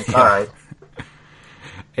 Alright.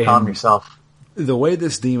 Calm yourself. The way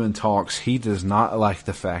this demon talks, he does not like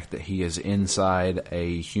the fact that he is inside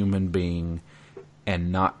a human being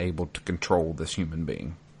and not able to control this human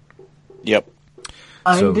being. Yep.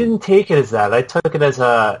 I didn't take it as that. I took it as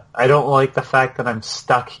I don't like the fact that I'm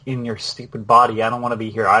stuck in your stupid body. I don't want to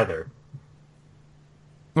be here either.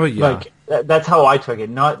 Well, yeah. Like, that's how I took it.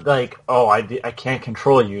 Not like, oh, I can't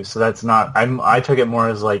control you, so that's not... I took it more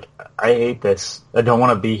as like, I hate this. I don't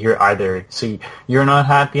want to be here either. So you're not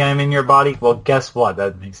happy I'm in your body? Well, guess what?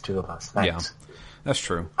 That makes two of us. Thanks. Yeah, that's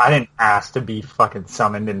true. I didn't ask to be fucking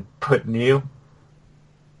summoned and put in you.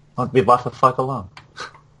 I'll be left the fuck alone.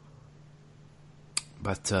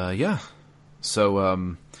 But, yeah.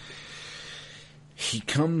 So, he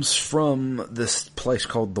comes from this place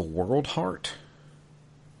called the World Heart.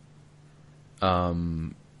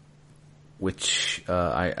 Which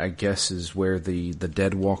I guess is where the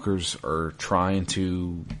Dead Walkers are trying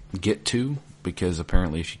to get to, because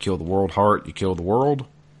apparently if you kill the World Heart, you kill the world.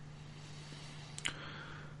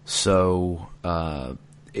 So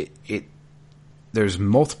there's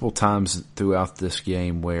multiple times throughout this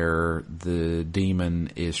game where the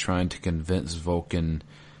demon is trying to convince Vulcan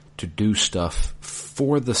to do stuff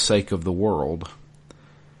for the sake of the world,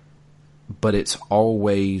 but it's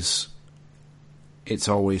always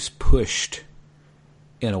pushed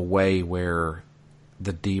in a way where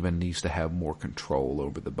the demon needs to have more control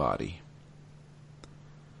over the body.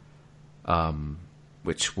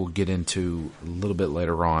 Which we'll get into a little bit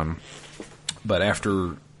later on. But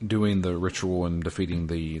after doing the ritual and defeating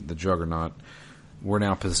the Juggernaut, we're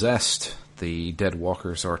now possessed. The Dead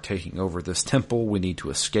Walkers are taking over this temple. We need to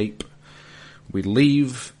escape. We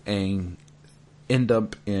leave and end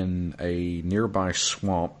up in a nearby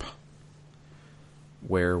swamp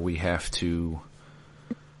where we have to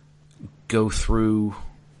go through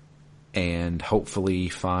and hopefully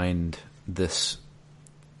find this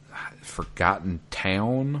forgotten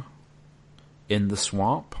town in the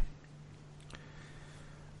swamp.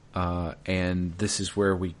 And this is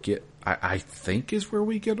where we get, I think is where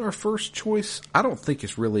we get our first choice. I don't think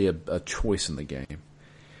it's really a choice in the game.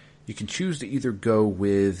 You can choose to either go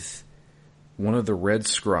with one of the Red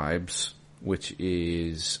Scribes, which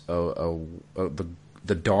is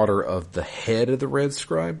the daughter of the head of the Red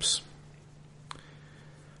Scribes,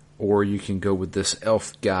 or you can go with this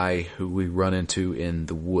elf guy who we run into in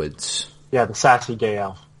the woods. Yeah, the sassy gay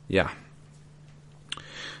elf. Yeah.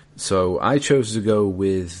 So I chose to go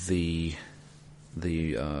with the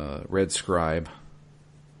Red Scribe.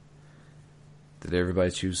 Did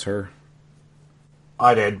everybody choose her?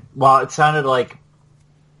 I did. Well, it sounded like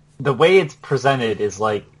the way it's presented is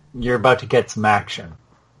like you're about to get some action.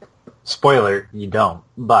 Spoiler, you don't,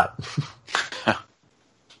 but...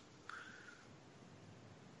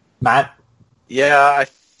 Matt? Yeah, I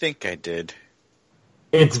think I did.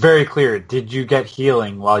 It's very clear. Did you get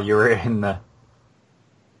healing while you were in the...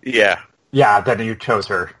 Yeah. Yeah, then you chose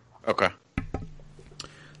her. Okay.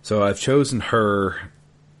 So I've chosen her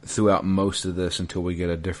throughout most of this until we get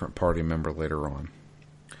a different party member later on.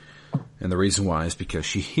 And the reason why is because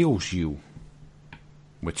she heals you,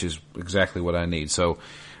 which is exactly what I need. So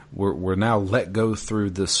we're now let go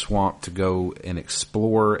through this swamp to go and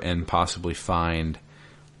explore and possibly find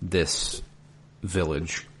this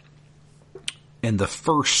village. In the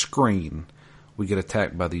first screen, we get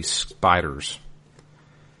attacked by these spiders.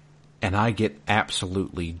 And I get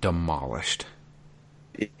absolutely demolished.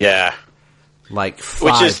 Yeah. Like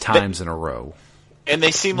 5 times in a row. And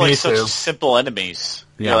they seem Me like too. such simple enemies.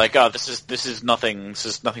 Yeah. You're like, oh, this is nothing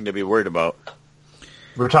to be worried about.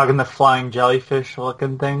 We're talking the flying jellyfish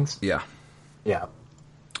looking things? Yeah. Yeah.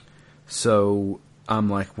 So I'm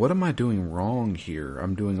like, what am I doing wrong here?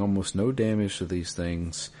 I'm doing almost no damage to these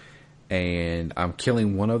things. And I'm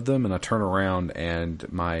killing one of them, and I turn around, and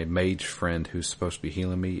my mage friend who's supposed to be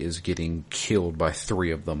healing me is getting killed by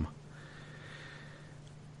 3 of them.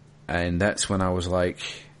 And that's when I was like,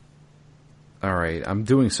 alright, I'm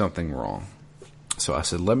doing something wrong. So I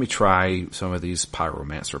said, let me try some of these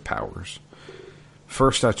pyromancer powers.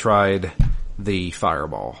 First I tried the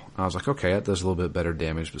fireball. I was like, okay, that does a little bit better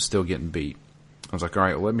damage, but still getting beat. I was like,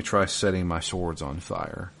 alright, well, let me try setting my swords on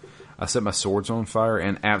fire. I set my swords on fire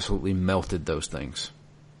and absolutely melted those things.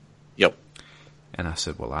 Yep. And I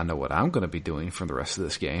said, well, I know what I'm going to be doing for the rest of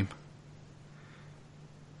this game.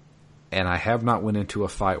 And I have not went into a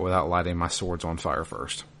fight without lighting my swords on fire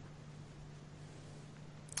first.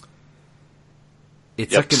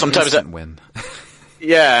 It's like an instant win.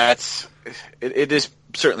 Yeah, it is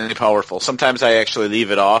certainly powerful. Sometimes I actually leave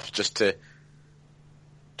it off just to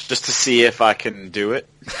see if I can do it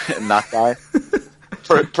and not die.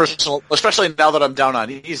 For personal, especially now that I'm down on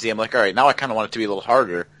easy, I'm like, all right, now I kind of want it to be a little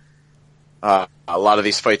harder. A lot of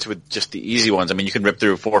these fights with just the easy ones, I mean, you can rip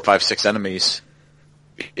through 4, 5, 6 enemies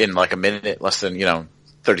in like a minute, less than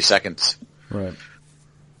 30 seconds. Right.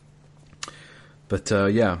 But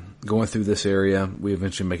going through this area, we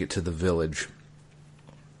eventually make it to the village.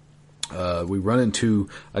 We run into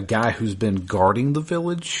a guy who's been guarding the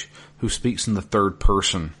village, who speaks in the third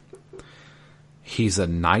person. He's a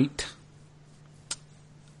knight,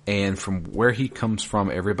 and from where he comes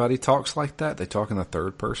from, everybody talks like that. They talk in the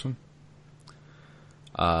third person.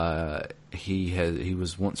 He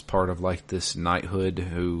was once part of like this knighthood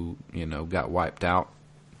who got wiped out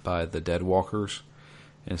by the Deadwalkers,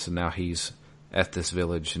 and so now he's at this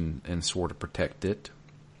village and swore to protect it.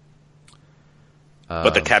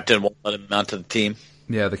 But the captain won't let him onto the team?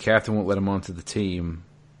 Yeah, the captain won't let him onto the team,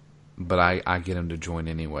 but I get him to join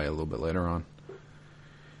anyway a little bit later on.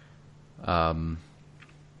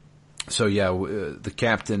 The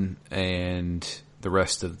captain and the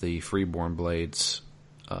rest of the Freeborn Blades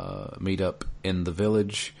meet up in the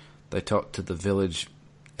village. They talk to the village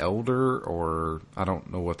elder, or I don't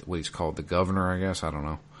know what he's called, the governor, I guess, I don't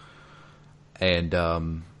know.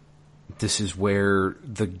 And this is where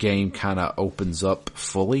the game kind of opens up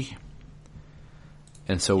fully.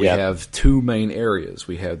 And so we have two main areas.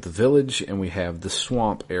 We have the village and we have the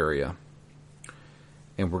swamp area.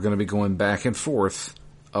 And we're going to be going back and forth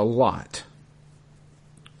a lot.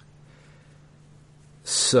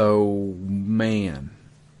 So, man,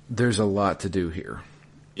 there's a lot to do here.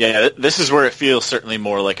 Yeah, this is where it feels certainly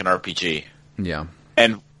more like an RPG. Yeah.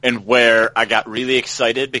 And where I got really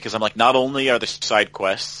excited because I'm like, not only are there side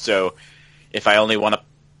quests, so if I only want to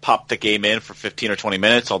pop the game in for 15 or 20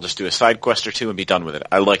 minutes, I'll just do a side quest or two and be done with it.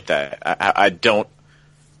 I like that.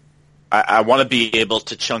 I want to be able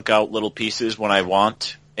to chunk out little pieces when I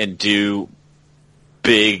want and do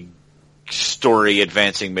big story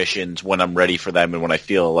advancing missions when I'm ready for them and when I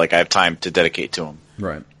feel like I have time to dedicate to them.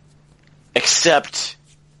 Right. Except,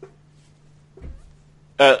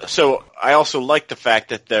 so I also like the fact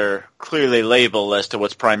that they're clearly labeled as to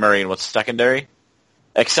what's primary and what's secondary,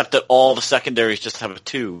 except that all the secondaries just have a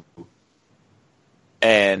 2.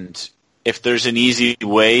 And if there's an easy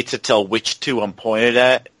way to tell which 2 I'm pointed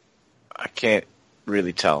at, I can't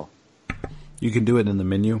really tell. You can do it in the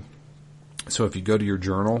menu. So if you go to your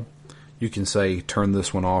journal, you can say, turn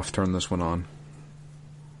this one off, turn this one on.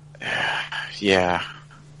 Yeah.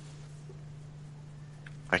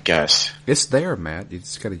 I guess. It's there, Matt. You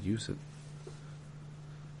just got to use it.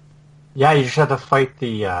 Yeah, you just have to fight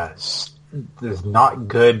the not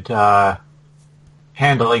good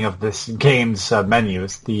handling of this game's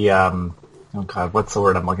menus. The oh god, what's the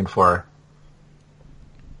word I'm looking for?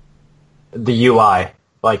 The UI.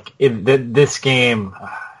 Like this game,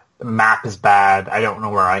 the map is bad. I don't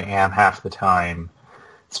know where I am half the time,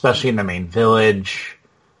 especially in the main village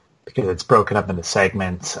because it's broken up into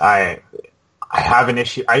segments. I have an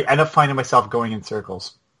issue. I end up finding myself going in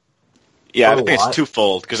circles. Yeah, I think it's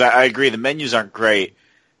twofold, because I agree the menus aren't great,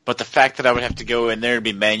 but the fact that I would have to go in there and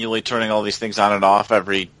be manually turning all these things on and off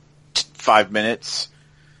every 5 minutes,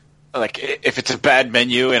 like, if it's a bad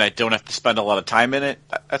menu and I don't have to spend a lot of time in it,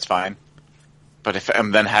 that's fine. But if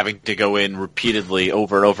I'm then having to go in repeatedly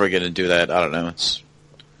over and over again and do that, I don't know,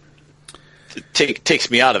 it takes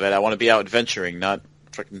me out of it. I want to be out adventuring, not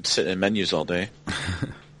freaking sitting in menus all day.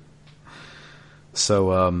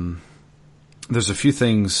 So, there's a few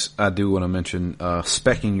things I do want to mention.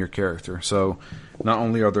 Speccing your character. So, not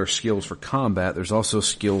only are there skills for combat, there's also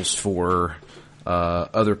skills for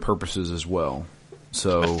other purposes as well.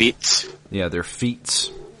 So, feats? Yeah, they're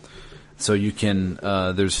feats. So you can,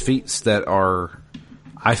 there's feats that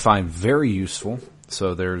I find very useful.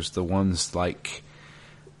 So there's the ones like,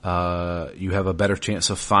 you have a better chance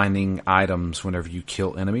of finding items whenever you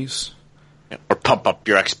kill enemies. Or pump up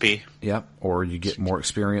your XP. Yep. Or you get more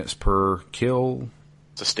experience per kill.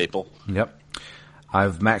 It's a staple. Yep.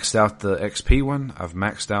 I've maxed out the XP one. I've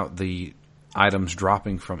maxed out the items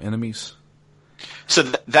dropping from enemies. So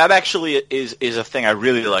that actually is a thing I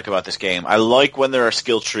really like about this game. I like when there are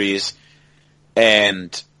skill trees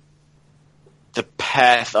and the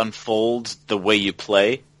path unfolds the way you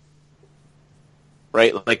play.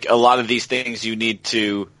 Right? Like, a lot of these things you need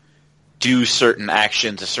to do certain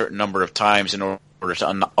actions a certain number of times in order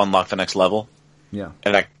to unlock the next level. Yeah.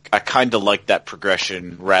 And I kind of like that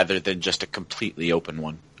progression rather than just a completely open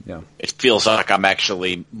one. Yeah. It feels like I'm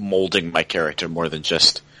actually molding my character more than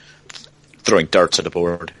just throwing darts at a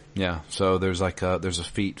board. Yeah. So there's there's a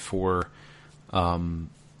feat for,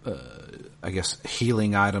 I guess,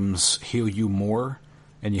 healing items heal you more,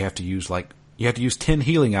 and you have to use 10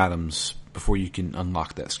 healing items before you can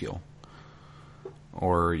unlock that skill.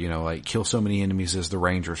 Or, like kill so many enemies as the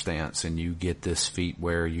ranger stance, and you get this feat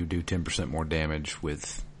where you do 10% more damage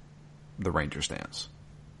with the ranger stance.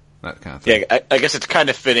 That kind of thing. Yeah, I guess it's kind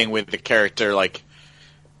of fitting with the character, like,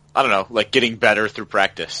 I don't know, like getting better through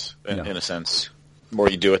practice, in a sense. The more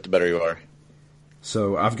you do it, the better you are.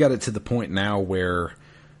 So I've got it to the point now where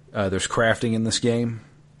there's crafting in this game.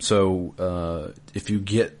 So if you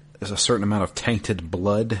get a certain amount of tainted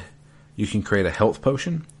blood, you can create a health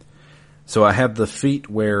potion. So I have the feat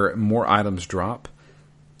where more items drop.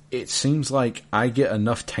 It seems like I get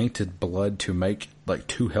enough tainted blood to make like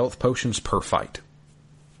 2 health potions per fight.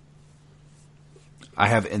 I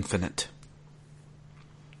have infinite.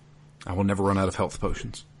 I will never run out of health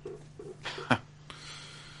potions.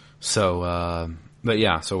 So, but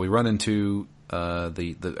yeah, so we run into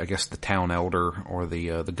the I guess the town elder or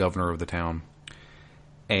the governor of the town,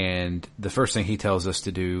 and the first thing he tells us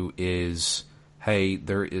to do is, hey,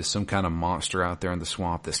 there is some kind of monster out there in the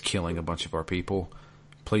swamp that's killing a bunch of our people.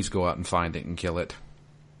 Please go out and find it and kill it.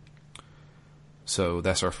 So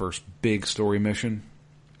that's our first big story mission.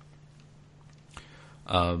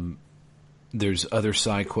 There's other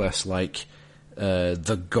side quests like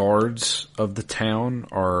the guards of the town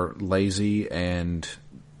are lazy and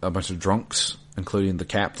a bunch of drunks, including the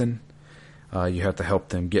captain. You have to help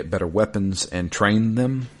them get better weapons and train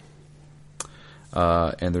them.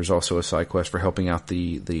 And there's also a side quest for helping out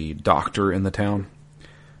the doctor in the town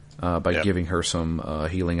by giving her some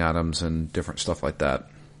healing items and different stuff like that.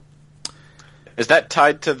 Is that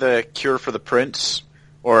tied to the cure for the prince?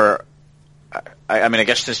 Or, I mean, I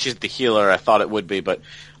guess since she's the healer, I thought it would be, but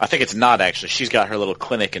I think it's not actually. She's got her little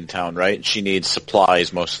clinic in town, right? She needs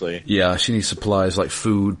supplies mostly. Yeah, she needs supplies like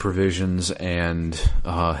food, provisions, and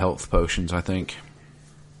health potions, I think.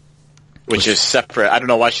 Which is separate. I don't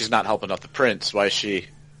know why she's not helping out the prince. Why is she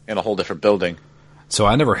in a whole different building? So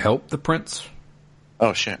I never helped the prince.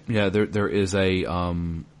 Oh, shit. Yeah, there is a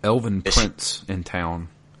elven prince in town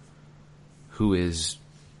who is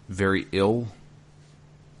very ill,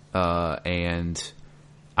 and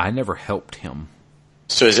I never helped him.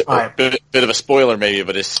 So is it a bit of a spoiler maybe,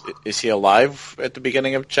 but is he alive at the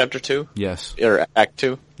beginning of Chapter 2? Yes. Or Act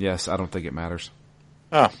 2? Yes, I don't think it matters.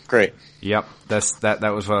 Oh, great. Yep,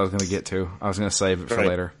 that was what I was going to get to. I was going to save it for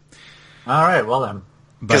later. All right, well then.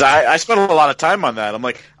 Because I spent a lot of time on that. I'm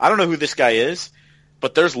like, I don't know who this guy is,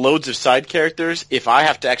 but there's loads of side characters. If I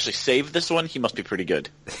have to actually save this one, he must be pretty good.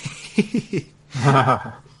 He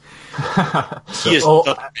is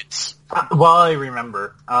nuts. Well, I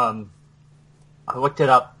remember. I looked it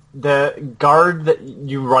up. The guard that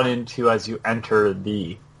you run into as you enter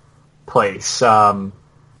the place,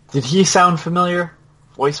 did he sound familiar,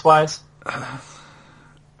 voice-wise? I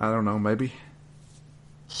don't know, maybe.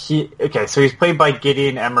 So he's played by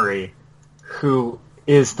Gideon Emery, who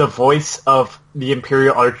is the voice of the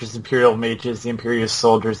Imperial Archers, Imperial Mages, the Imperial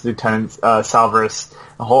Soldiers, Lieutenant Salvarus,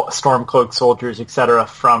 the whole Stormcloak soldiers, etc.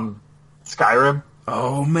 from Skyrim.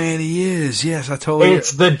 Oh man, he is. Yes, I totally.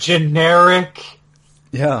 It's the generic,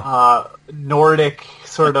 Nordic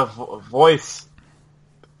sort of voice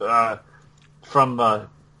from I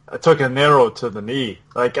took an arrow to the knee.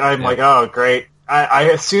 Like I'm like, oh great.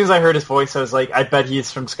 I as soon as I heard his voice, I was like, I bet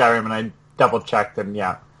he's from Skyrim, and I double checked, and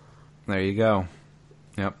yeah. There you go.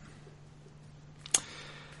 Yep.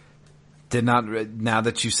 Did not. Now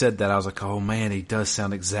that you said that, I was like, oh man, he does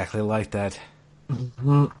sound exactly like that.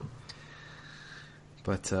 Mm-hmm.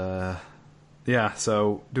 But yeah,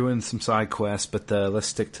 so doing some side quests, but let's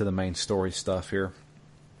stick to the main story stuff here.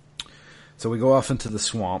 So we go off into the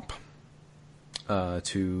swamp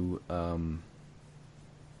to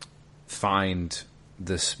find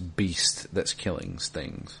this beast that's killing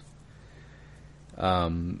things.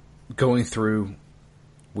 Going through,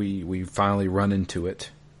 we finally run into it,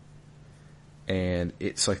 and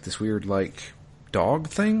it's like this weird like dog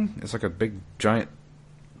thing. It's like a big giant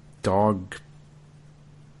dog.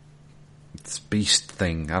 It's beast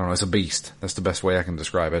thing. I don't know. It's a beast. That's the best way I can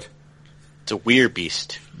describe it. It's a weird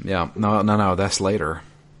beast. Yeah. No. That's later.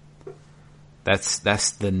 That's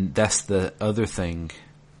the other thing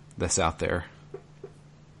that's out there.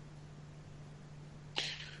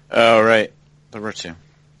 Oh, right. There were two.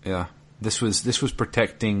 Yeah. This was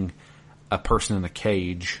protecting a person in a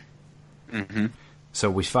cage. Mm-hmm. So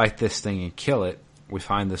we fight this thing and kill it. We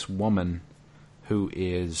find this woman who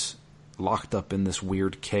is locked up in this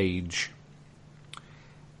weird cage,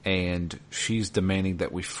 and she's demanding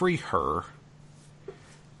that we free her.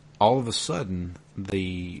 All of a sudden,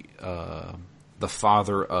 the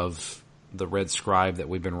father of the Red Scribe that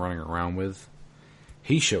we've been running around with,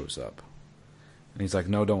 he shows up. And he's like,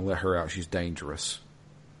 no, don't let her out. She's dangerous.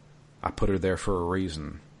 I put her there for a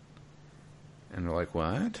reason. And they're like,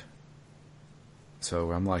 what?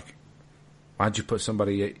 So I'm like, why'd you put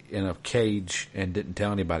somebody in a cage and didn't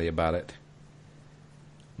tell anybody about it?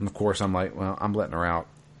 And of course, I'm like, well, I'm letting her out.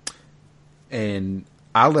 And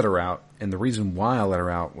I let her out, and the reason why I let her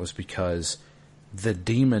out was because the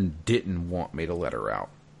demon didn't want me to let her out.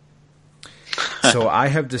 So I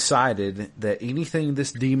have decided that anything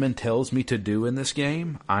this demon tells me to do in this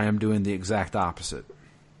game, I am doing the exact opposite.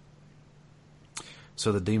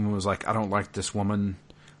 So the demon was like, I don't like this woman.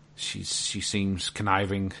 She seems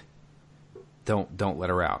conniving. Don't let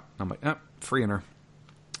her out. I'm like, freeing her.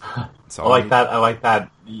 I like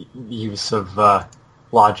that use of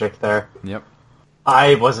logic there. Yep.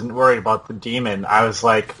 I wasn't worried about the demon. I was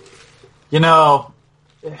like, and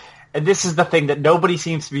this is the thing that nobody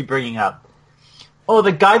seems to be bringing up. Oh,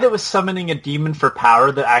 the guy that was summoning a demon for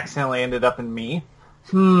power that accidentally ended up in me?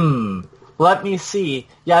 Let me see.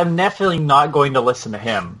 Yeah, I'm definitely not going to listen to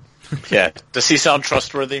him. Yeah. Does he sound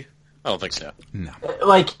trustworthy? I don't think so. No.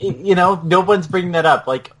 No one's bringing that up.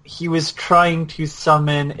 Like, he was trying to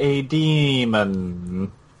summon a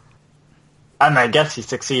demon. And I guess he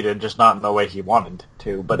succeeded, just not in the way he wanted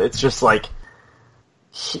to. But it's just like,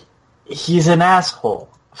 he's an asshole.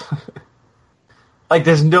 Like,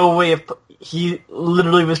 there's no way of... He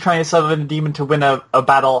literally was trying to summon a demon to win a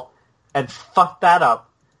battle and fucked that up.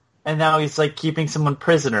 And now he's, like, keeping someone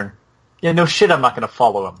prisoner. Yeah, no shit, I'm not going to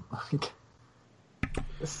follow him.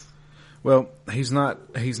 Well, he's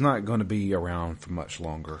not going to be around for much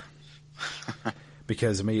longer.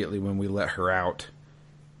 Because immediately when we let her out,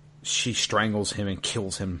 she strangles him and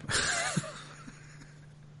kills him.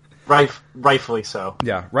 Rightfully so.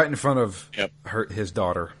 Yeah, right in front of his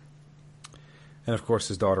daughter. And of course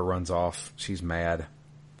his daughter runs off. She's mad.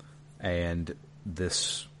 And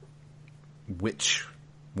this witch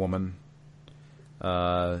woman,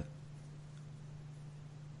 alright,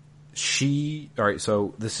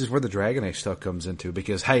 so this is where the Dragon Age stuff comes into,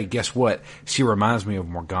 because, hey, guess what? She reminds me of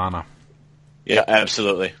Morgana. Yeah,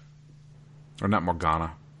 absolutely. Or not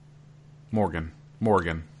Morgana. Morgan.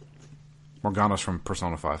 Morgana's from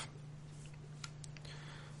Persona 5.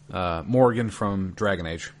 Morgan from Dragon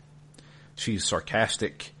Age. She's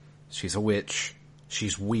sarcastic. She's a witch.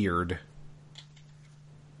 She's weird.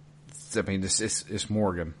 I mean, it's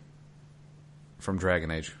Morgan from Dragon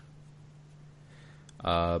Age.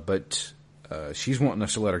 But she's wanting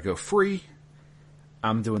us to let her go free.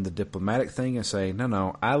 I'm doing the diplomatic thing and saying,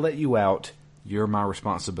 no, I let you out. You're my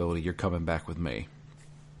responsibility. You're coming back with me.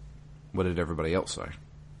 What did everybody else say?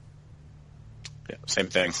 Yeah, same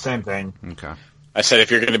thing. Okay. I said,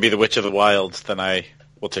 if you're going to be the Witch of the Wilds, then I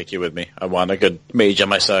will take you with me. I want a good mage on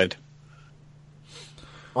my side.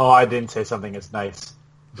 Oh, I didn't say something as nice.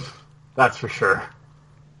 That's for sure.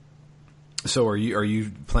 So are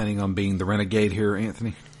you planning on being the renegade here,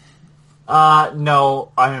 Anthony?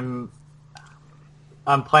 No, I'm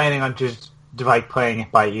planning on just playing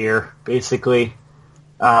it by ear, basically.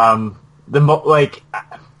 Because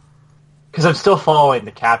I'm still following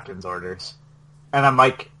the captain's orders, and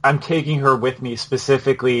I'm taking her with me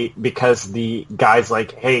specifically because the guy's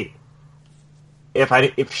like, hey,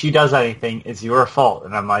 if she does anything, it's your fault,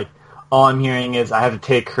 and I'm like, all I'm hearing is I have to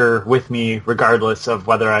take her with me regardless of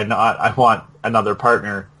whether or not I want another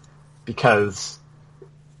partner, because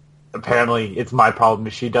apparently it's my problem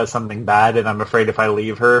if she does something bad, and I'm afraid if I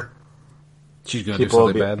leave her, she's going to do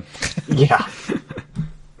something bad. Yeah.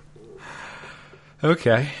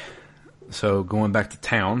 Okay. So going back to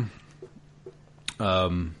town,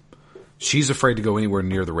 she's afraid to go anywhere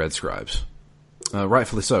near the Red Scribes.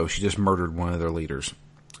 Rightfully so. She just murdered one of their leaders.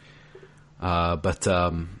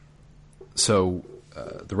 So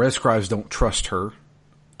the Red Scribes don't trust her,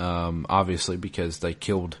 obviously, because they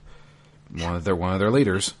killed one of their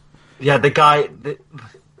leaders. Yeah, the guy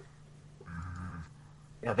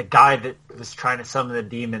that was trying to summon the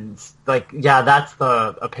demons. That's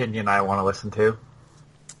the opinion I want to listen to.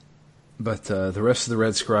 But the rest of the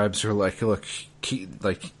Red Scribes are like, look,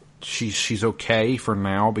 she's okay for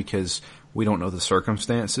now because we don't know the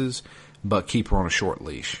circumstances, but keep her on a short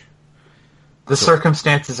leash. The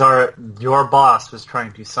circumstances are your boss was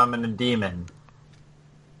trying to summon a demon,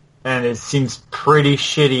 and it seems pretty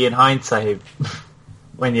shitty in hindsight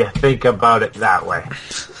when you think about it that way.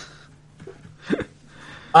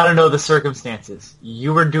 I don't know the circumstances.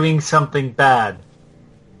 You were doing something bad.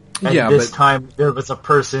 And this time there was a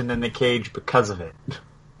person in the cage because of it.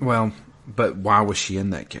 Well, but why was she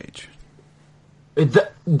in that cage? It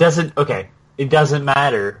doesn't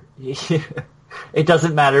matter. It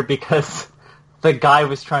doesn't matter because the guy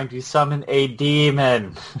was trying to summon a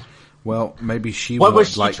demon. Well, maybe she What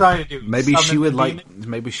was she trying to do? Maybe she would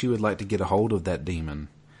like to get a hold of that demon.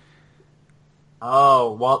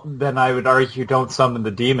 Oh, well, then I would argue don't summon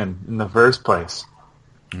the demon in the first place.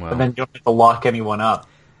 Well, And then you don't have to lock anyone up.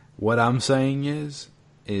 what I'm saying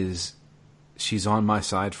is she's on my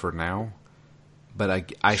side for now,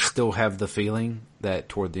 but I still have the feeling that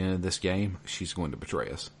toward the end of this game, she's going to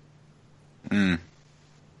betray us.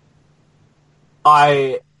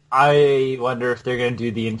 I wonder if they're going to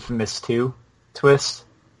do the Infamous 2 twist.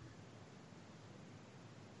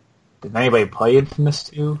 Did anybody play Infamous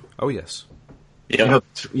 2? Oh, yes. Yeah.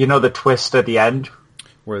 You know the twist at the end?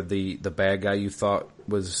 Where the bad guy you thought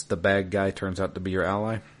was the bad guy turns out to be your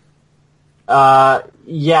ally?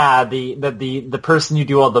 Yeah, the person you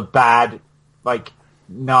do all the bad, like,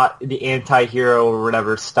 not the anti-hero or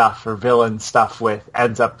whatever stuff, or villain stuff with,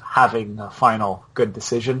 ends up having a final good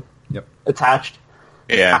decision Yep. attached.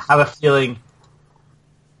 Yeah. I have a feeling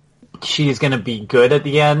she's going to be good at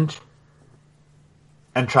the end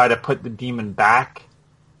and try to put the demon back.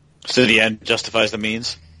 So the end justifies the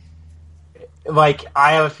means? Like,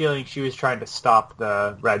 I have a feeling she was trying to stop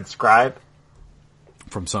the Red Scribe.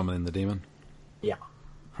 From summoning the demon? Yeah.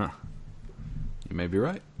 You may be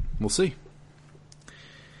right. We'll see.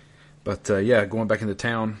 But, yeah, going back into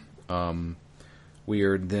town, we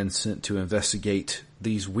are then sent to investigate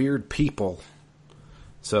these weird people.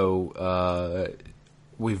 So,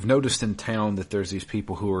 we've noticed in town that there's these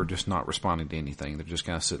people who are just not responding to anything. They're just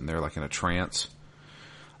kind of sitting there like in a trance.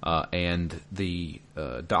 And the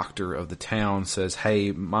doctor of the town says,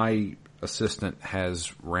 "Hey, my assistant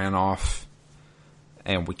has ran off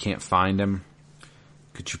and we can't find him.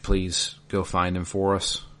 Could you please go find him for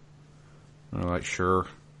us?" And I'm like, "Sure."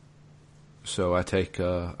 So I take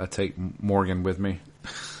Morgan with me.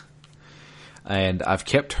 And I've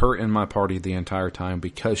kept her in my party the entire time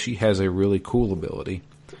because she has a really cool ability.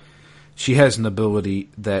 She has an ability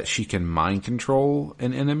that she can mind control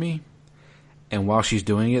an enemy. And while she's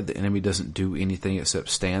doing it, the enemy doesn't do anything except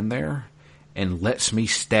stand there and lets me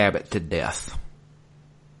stab it to death.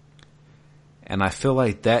 And I feel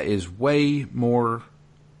like that is way more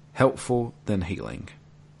helpful than healing.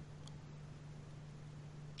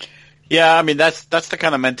 Yeah, I mean, that's the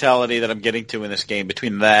kind of mentality that I'm getting to in this game.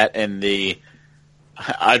 Between that and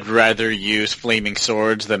I'd rather use flaming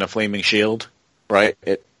swords than a flaming shield, right?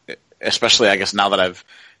 Especially, I guess, now that I've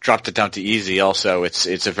dropped it down to easy. Also,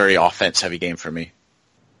 it's a very offense-heavy game for me.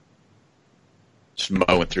 Just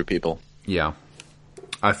mowing through people. Yeah.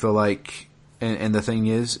 I feel like, and the thing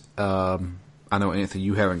is, I know, Anthony,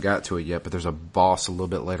 you haven't got to it yet, but there's a boss a little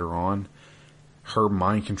bit later on. Her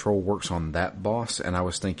mind control works on that boss, and I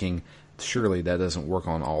was thinking, surely that doesn't work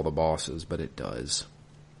on all the bosses, but it does.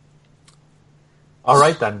 All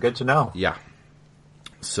right, then. Good to know. Yeah.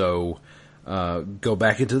 So, go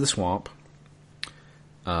back into the swamp,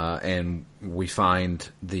 and we find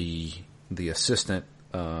the assistant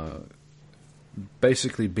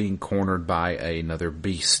basically being cornered by another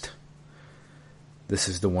beast. This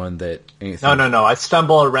is the one that Anthony... No. I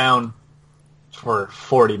stumble around for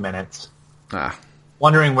 40 minutes.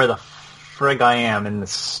 Wondering where the frig I am in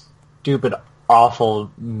this stupid,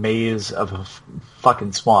 awful maze of a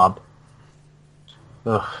fucking swamp.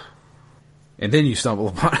 Ugh. And then you stumble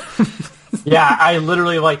upon it. Yeah, I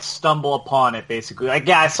literally, stumble upon it, basically.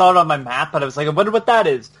 I saw it on my map, but I was like, I wonder what that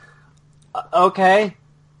is. Okay.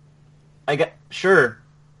 Sure.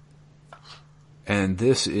 And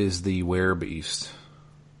this is the werebeast.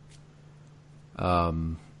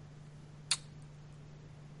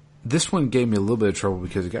 This one gave me a little bit of trouble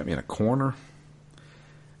because it got me in a corner.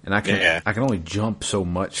 And I can only jump so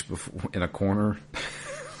much in a corner.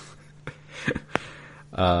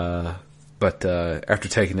 But after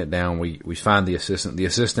taking it down, we find the assistant. The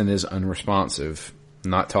assistant is unresponsive,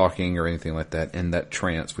 not talking or anything like that, in that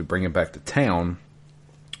trance. We bring him back to town,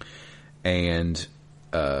 and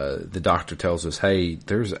the doctor tells us, "Hey,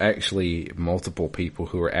 there's actually multiple people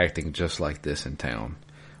who are acting just like this in town.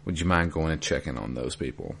 Would you mind going and checking on those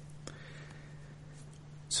people?"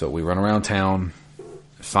 So we run around town,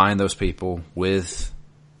 find those people with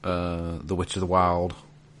the Witch of the Wild,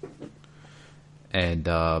 and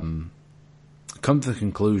come to the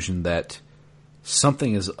conclusion that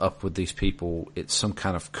something is up with these people. It's some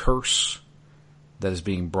kind of curse that is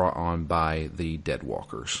being brought on by the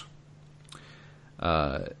Deadwalkers.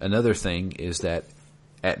 Another thing is that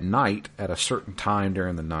at night, at a certain time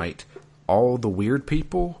during the night, all the weird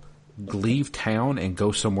people leave town and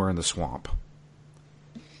go somewhere in the swamp.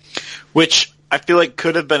 Which I feel like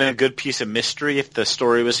could have been a good piece of mystery if the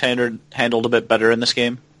story was handled a bit better in this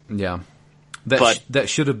game. Yeah. That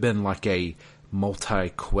should have been like a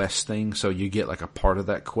multi-quest thing, so you get like a part of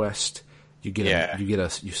that quest.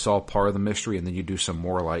 You solve part of the mystery, and then you do some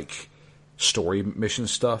more like story mission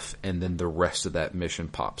stuff, and then the rest of that mission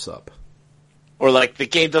pops up. Or like the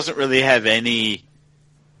game doesn't really have any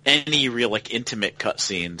real like intimate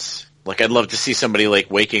cutscenes. Like I'd love to see somebody like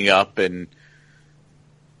waking up and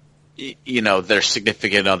their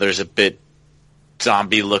significant other's a bit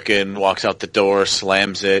zombie looking, walks out the door,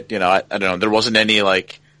 slams it. I don't know. There wasn't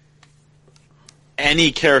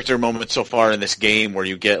any character moment so far in this game where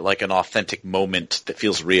you get like an authentic moment that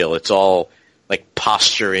feels real. It's all like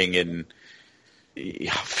posturing and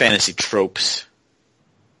fantasy tropes.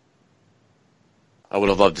 I would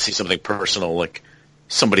have loved to see something personal, like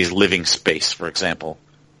somebody's living space, for example.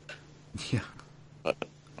 Yeah. But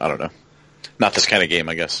I don't know. Not this kind of game,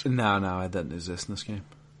 I guess. No, it doesn't exist in this game.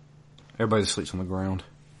 Everybody sleeps on the ground.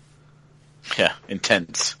 Yeah,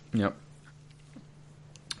 intense. Yep.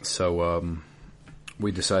 So,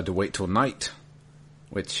 we decided to wait till night,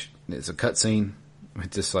 which is a cutscene.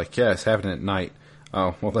 It's just like, yeah, it's happening at night.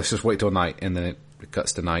 Oh, well, let's just wait till night, and then it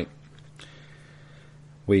cuts to night.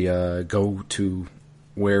 We go to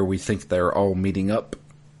where we think they're all meeting up,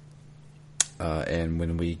 and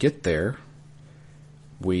when we get there,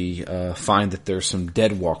 we find that there's some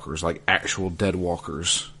dead walkers, like actual dead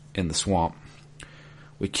walkers, in the swamp.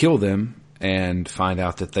 We kill them and find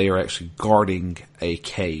out that they are actually guarding a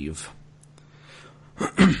cave.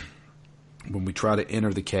 When we try to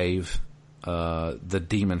enter the cave, the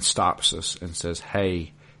demon stops us and says,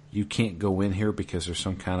 hey, you can't go in here because there's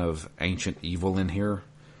some kind of ancient evil in here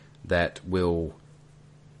that will,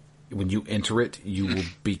 when you enter it, you will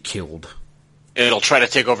be killed. It'll try to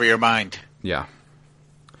take over your mind. Yeah.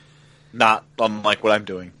 Not unlike what I'm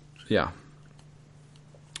doing. Yeah.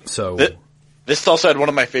 So this also had one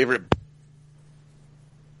of my favorite.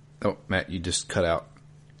 Oh, Matt, you just cut out.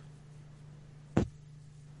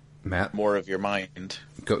 Matt, more of your mind.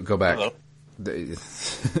 Go back. Hello. I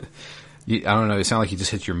don't know. It sounded like you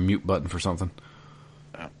just hit your mute button for something.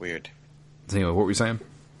 Oh, weird. Anyway, what were you saying?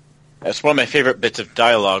 That's one of my favorite bits of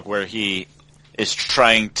dialogue where he is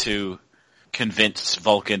trying to convince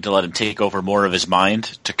Vulcan to let him take over more of his mind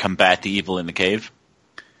to combat the evil in the cave.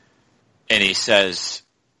 And he says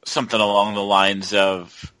something along the lines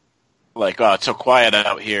of, like, oh, it's so quiet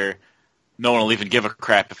out here, no one will even give a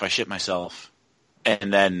crap if I shit myself.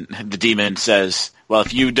 And then the demon says, well,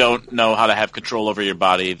 if you don't know how to have control over your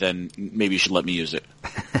body, then maybe you should let me use it.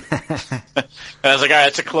 And I was like, all right,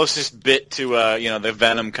 it's the closest bit to, the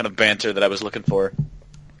Venom kind of banter that I was looking for.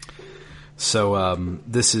 So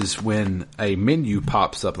this is when a menu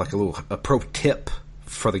pops up, like a pro tip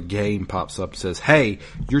for the game pops up and says, hey,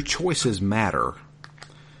 your choices matter.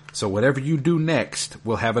 So whatever you do next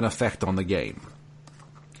will have an effect on the game.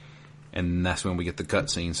 And that's when we get the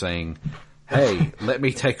cutscene saying, hey, let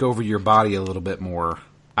me take over your body a little bit more.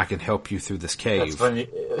 I can help you through this cave. That's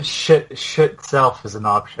when shit self is an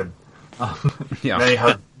option.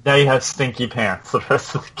 Yeah. Now you have stinky pants the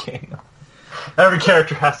rest of the game. Every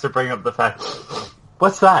character has to bring up the fact,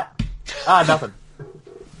 what's that? Ah, nothing.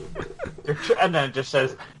 And then it just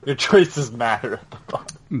says, your choices matter at the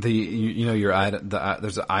bottom. Your item.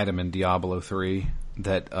 There's an item in Diablo 3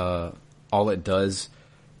 that all it does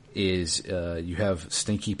is you have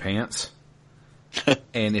stinky pants,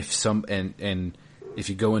 and if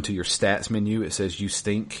you go into your stats menu, it says you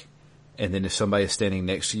stink, and then if somebody is standing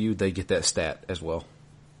next to you, they get that stat as well.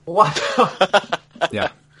 What? Yeah.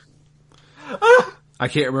 I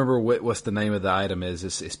can't remember what's the name of the item is.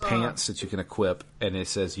 It's pants that you can equip, and it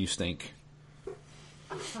says you stink.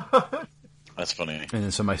 That's funny. And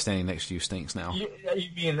then somebody standing next to you stinks now. You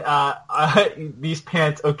mean these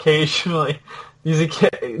pants occasionally?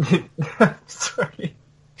 Sorry.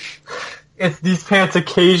 It's these pants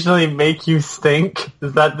occasionally make you stink.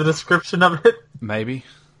 Is that the description of it? Maybe.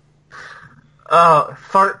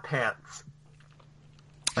 Fart pants.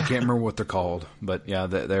 I can't remember what they're called, but yeah,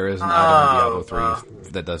 there is an item in Diablo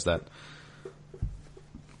 3 that does that.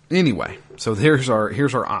 Anyway, so here's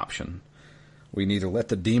our option. We can either let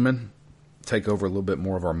the demon take over a little bit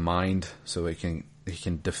more of our mind, so he can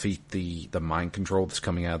defeat the mind control that's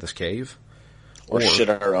coming out of this cave, or shit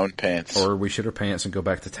our own pants, or we shit our pants and go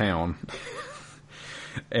back to town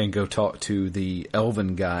and go talk to the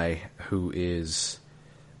elven guy who is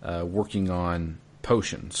working on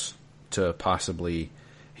potions to possibly.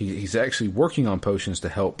 He's actually working on potions to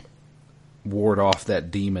help ward off that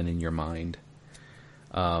demon in your mind.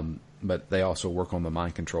 But they also work on the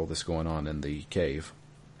mind control that's going on in the cave.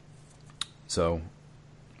 So,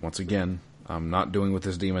 once again, I'm not doing what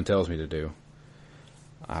this demon tells me to do.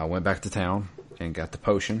 I went back to town and got the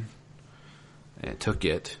potion and took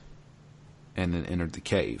it and then entered the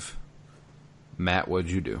cave. Matt, what'd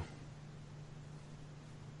you do?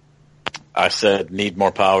 I said, need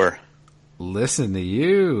more power. Listen to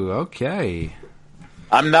you. Okay.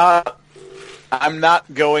 I'm not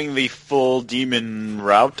going the full demon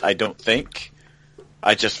route, I don't think.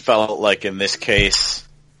 I just felt like in this case,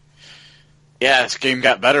 yeah, this game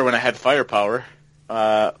got better when I had firepower.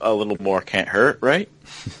 A little more can't hurt, right?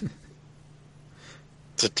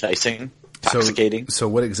 It's enticing, intoxicating. So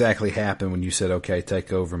what exactly happened when you said, okay,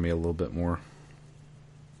 take over me a little bit more?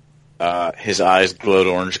 His eyes glowed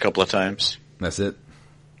orange a couple of times. That's it?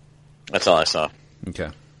 That's all I saw. Okay.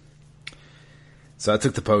 So I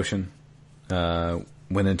took the potion,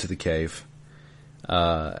 went into the cave,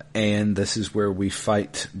 and this is where we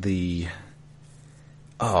fight the...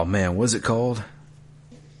 Oh, man, what is it called?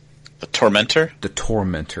 The Tormentor? The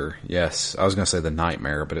Tormentor, yes. I was going to say the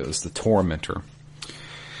Nightmare, but it was the Tormentor.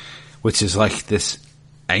 Which is like this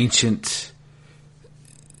ancient,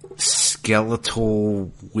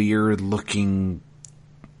 skeletal, weird-looking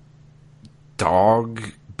dog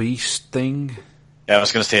beast thing. Yeah, I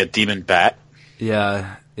was going to say a demon bat.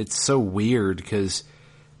 Yeah, it's so weird because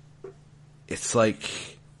it's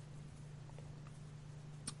like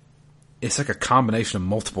a combination of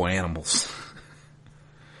multiple animals.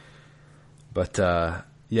 But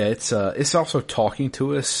yeah, it's also talking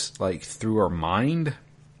to us like through our mind,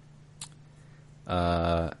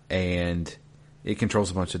 and it controls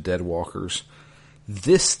a bunch of dead walkers.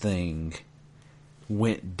 This thing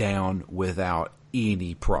went down without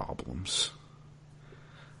any problems.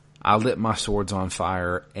 I lit my swords on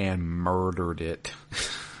fire and murdered it.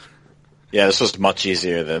 Yeah, this was much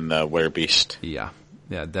easier than the Werebeast. Yeah,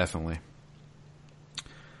 definitely.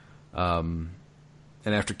 And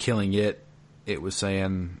after killing it, it was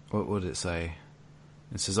saying, what would it say?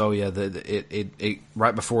 It says, "Oh yeah, it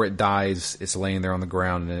right before it dies, it's laying there on the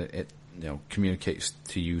ground, and it communicates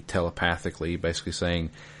to you telepathically, basically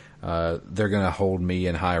saying, they're going to hold me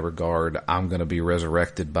in high regard. I'm going to be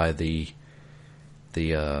resurrected by the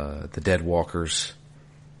dead walkers,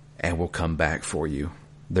 and we'll come back for you.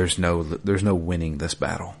 There's no winning this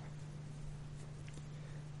battle."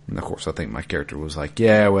 And of course, I think my character was like,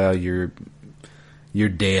 "Yeah, well, you're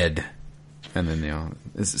dead," and then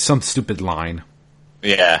it's some stupid line.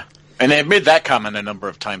 Yeah, and they've made that comment a number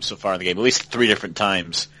of times so far in the game, at least 3 different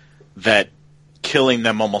times, that killing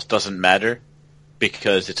them almost doesn't matter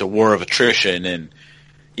because it's a war of attrition, and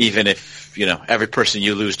even if every person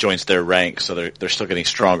you lose joins their rank, so they're still getting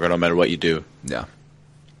stronger no matter what you do. Yeah.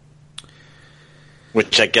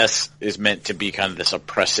 Which I guess is meant to be kind of this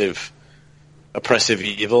oppressive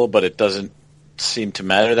evil, but it doesn't seem to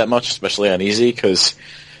matter that much, especially on easy, because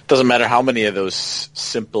it doesn't matter how many of those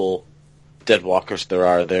simple dead walkers there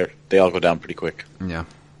are. They all go down pretty quick. Yeah.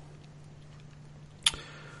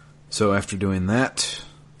 So after doing that,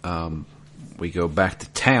 we go back to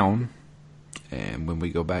town, and when we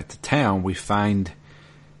go back to town, we find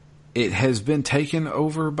it has been taken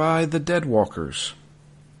over by the dead walkers.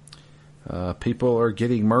 People are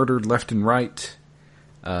getting murdered left and right.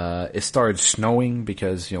 It started snowing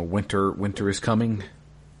because winter is coming,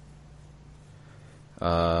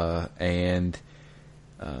 and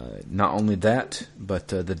not only that, but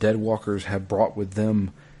the dead walkers have brought with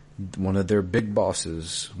them one of their big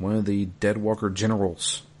bosses, one of the dead walker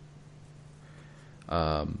generals.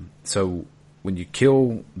 So when you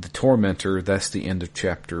kill the Tormentor, that's the end of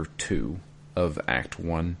Chapter 2 of Act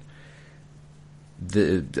 1.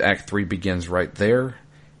 The Act 3 begins right there,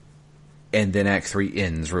 and then Act 3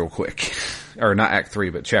 ends real quick. Or not Act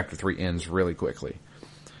 3, but Chapter 3 ends really quickly.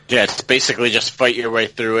 Yeah, it's basically just fight your way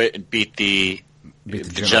through it and beat the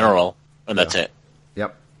general, and that's it.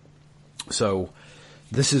 Yep. So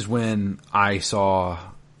this is when I saw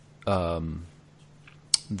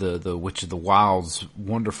the Witch of the Wild's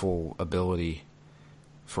wonderful ability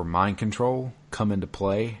for mind control come into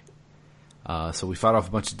play. So we fight off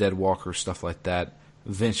a bunch of dead walkers, stuff like that.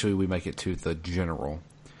 Eventually we make it to the general.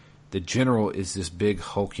 The general is this big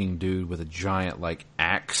hulking dude with a giant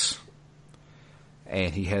axe.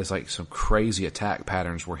 And he has some crazy attack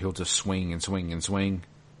patterns where he'll just swing and swing and swing.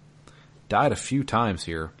 Died a few times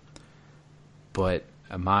here. But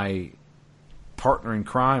my partner in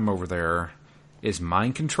crime over there is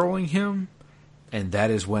mind controlling him. And that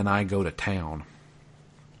is when I go to town.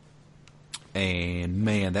 And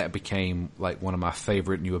man, that became one of my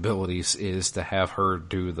favorite new abilities, is to have her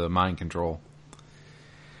do the mind control.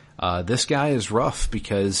 This guy is rough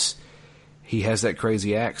because he has that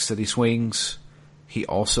crazy axe that he swings. He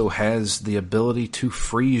also has the ability to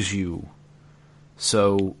freeze you.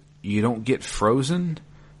 So you don't get frozen.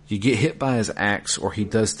 You get hit by his axe, or he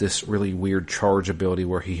does this really weird charge ability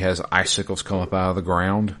where he has icicles come up out of the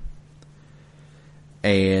ground.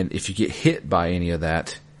 And if you get hit by any of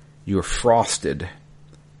that, you're frosted,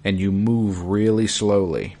 and you move really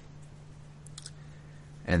slowly.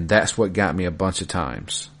 And that's what got me a bunch of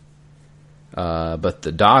times. But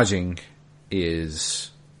the dodging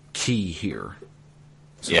is key here.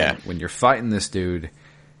 So yeah. when you're fighting this dude,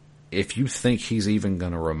 if you think he's even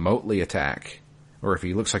going to remotely attack, or if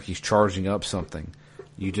he looks like he's charging up something,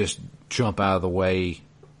 you just jump out of the way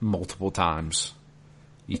multiple times.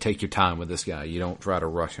 You take your time with this guy. You don't try to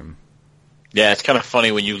rush him. Yeah, it's kind of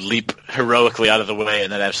funny when you leap heroically out of the way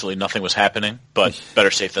and then absolutely nothing was happening, but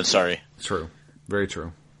better safe than sorry. True. Very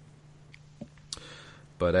true.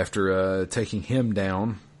 But after taking him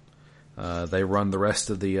down, they run the rest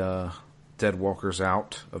of the Deadwalkers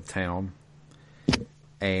out of town.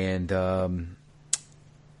 And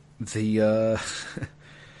the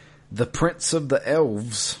Prince of the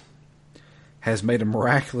Elves has made a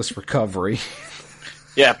miraculous recovery.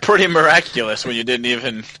 Yeah, pretty miraculous when you didn't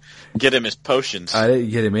even get him his potions. I didn't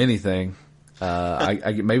get him anything.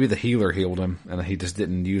 Maybe the healer healed him, and he just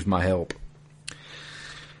didn't use my help.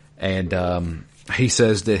 And he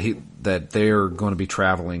says that they're going to be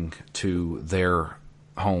traveling to their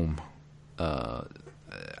home,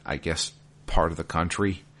 I guess part of the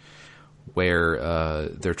country, where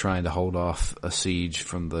they're trying to hold off a siege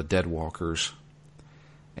from the Deadwalkers,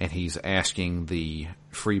 and he's asking the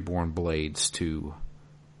Freeborn Blades to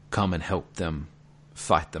come and help them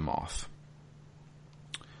fight them off.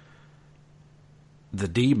 The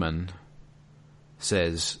demon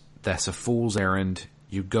says, that's a fool's errand.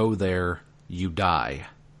 You go there, you die.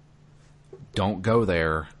 Don't go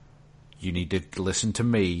there. You need to listen to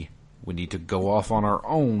me. We need to go off on our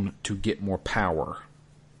own to get more power.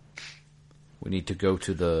 We need to go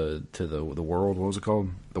to the world. What was it called?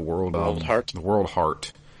 The world Heart. The World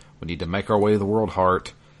Heart. We need to make our way to the World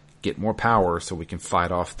Heart, get more power, so we can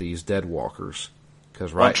fight off these Deadwalkers.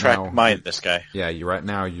 Because right now, mind this guy. Yeah, right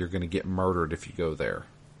now you're going to get murdered if you go there.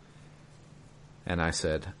 And I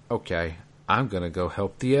said, okay, I'm going to go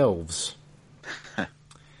help the elves.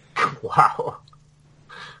 Wow.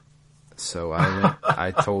 So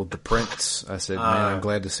I told the prince, I said, man, I'm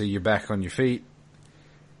glad to see you're back on your feet.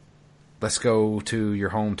 Let's go to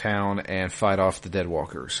your hometown and fight off the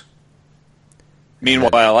Deadwalkers.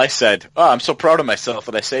 Meanwhile, I said, I'm so proud of myself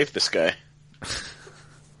that I saved this guy.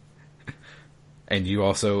 And you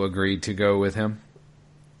also agreed to go with him?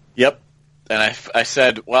 Yep. And I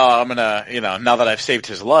said, well, I'm going to, now that I've saved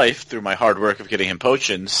his life through my hard work of getting him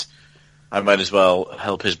potions, I might as well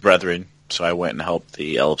help his brethren. So I went and helped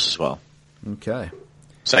the elves as well. Okay.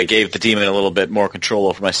 So I gave the demon a little bit more control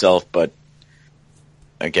over myself, but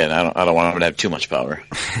again, I don't want him to have too much power.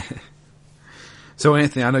 So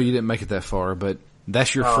Anthony, I know you didn't make it that far, but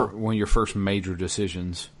that's your one of your first major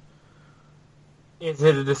decisions. Is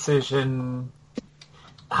it a decision?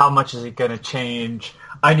 How much is it going to change?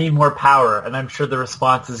 I need more power, and I'm sure the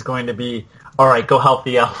response is going to be, all right, go help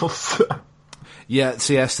the elves. Yeah,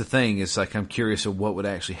 see, that's the thing. It's like I'm curious of what would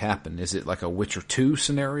actually happen. Is it like a Witcher 2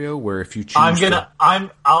 scenario where if you choose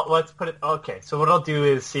let's put it, okay, so what I'll do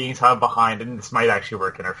is, seeing as how I'm behind, and this might actually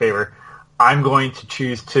work in our favor, I'm going to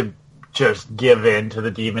choose to just give in to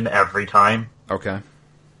the demon every time. Okay.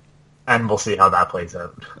 And we'll see how that plays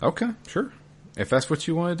out. Okay, sure. If that's what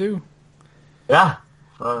you want to do. Yeah.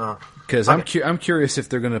 Because I'm curious if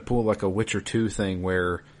they're going to pull like a Witcher 2 thing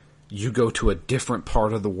where you go to a different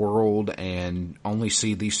part of the world and only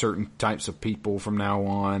see these certain types of people from now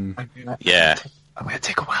on. Yeah. I'm going to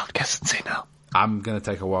take a wild guess and say no. I'm going to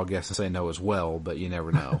take a wild guess and say no as well, but you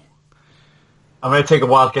never know. I'm going to take a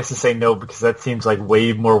wild guess and say no because that seems like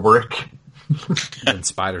way more work than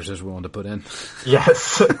Spiders is willing to put in.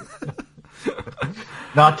 Yes.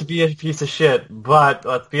 Not to be a piece of shit, but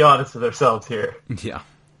let's be honest with ourselves here. Yeah.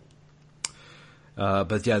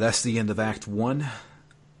 But yeah, that's the end of Act 1,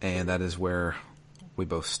 and that is where we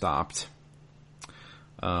both stopped.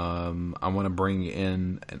 I want to bring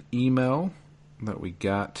in an email that we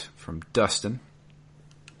got from Dustin.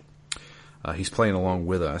 He's playing along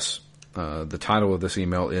with us. The title of this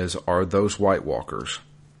email is, Are Those White Walkers?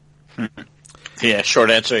 Yeah,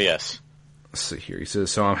 short answer, yes. Let's see here. He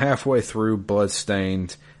says, so I'm halfway through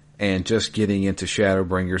Bloodstained and just getting into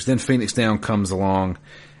Shadowbringers. Then Phoenix Down comes along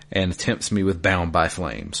and tempts me with Bound by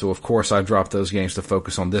Flame. So, of course, I dropped those games to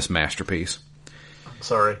focus on this masterpiece. I'm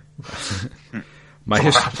sorry. My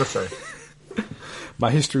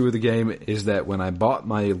history with the game is that when I bought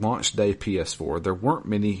my launch day PS4, there weren't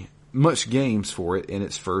much games for it in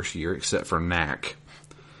its first year except for Knack.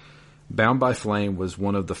 Bound by Flame was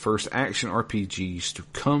one of the first action RPGs to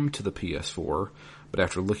come to the PS4, but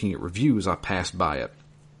after looking at reviews, I passed by it.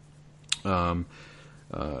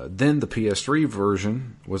 Then the PS3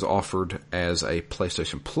 version was offered as a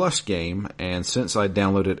PlayStation Plus game, and since I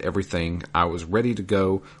downloaded everything, I was ready to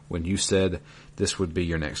go when you said this would be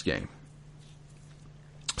your next game.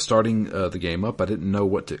 Starting the game up, I didn't know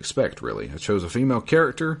what to expect, really. I chose a female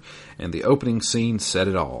character, and the opening scene said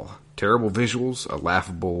it all. Terrible visuals, a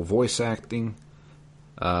laughable voice acting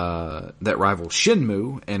that rivals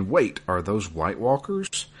Shenmue, and wait, are those White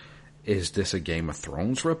Walkers? Is this a Game of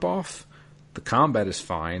Thrones ripoff? The combat is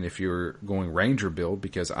fine if you're going Ranger build,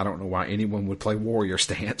 because I don't know why anyone would play Warrior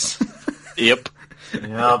stance. Yep.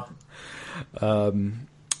 Yep.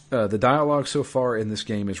 The dialogue so far in this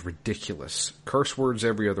game is ridiculous. Curse words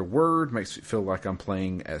every other word makes me feel like I'm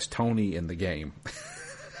playing as Tony in the game.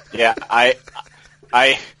 Yeah, I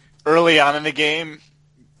early on in the game,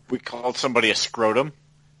 we called somebody a scrotum.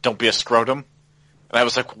 Don't be a scrotum. And I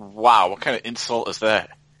was like, wow, what kind of insult is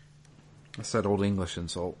that? That's that old English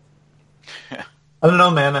insult. I don't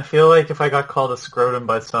know, man. I feel like if I got called a scrotum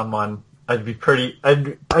by someone, I'd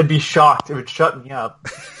be shocked. It would shut me up.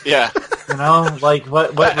 Yeah. You know, like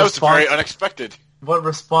what that was response, very unexpected. What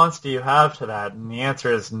response do you have to that? And the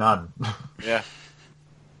answer is none. Yeah.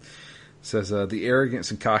 It says, the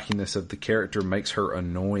arrogance and cockiness of the character makes her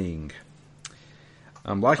annoying.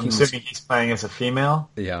 I'm assuming he's playing as a female?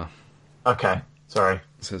 Yeah. Okay. Sorry.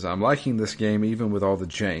 It says, I'm liking this game even with all the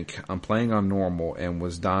jank. I'm playing on normal and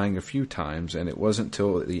was dying a few times, and it wasn't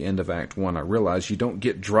till at the end of Act 1 I realized you don't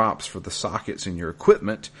get drops for the sockets in your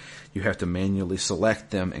equipment. You have to manually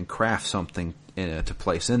select them and craft something to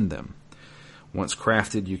place in them. Once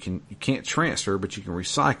crafted, you can't transfer, but you can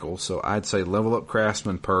recycle, so I'd say level up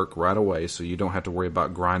Craftsman perk right away so you don't have to worry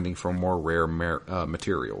about grinding for more rare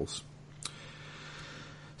materials.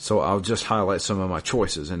 So I'll just highlight some of my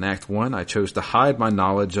choices. In Act 1, I chose to hide my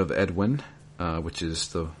knowledge of Edwin, which is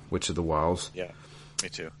the Witch of the Wilds. Yeah, me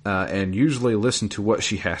too. And usually listen to what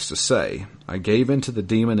she has to say. I gave in to the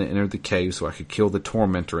demon and entered the cave so I could kill the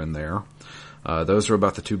tormentor in there. Those are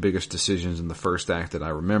about the two biggest decisions in the first act that I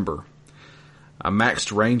remember. I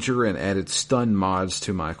maxed Ranger and added stun mods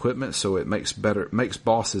to my equipment, so it makes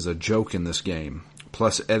bosses a joke in this game.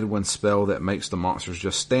 Plus Edwin's spell that makes the monsters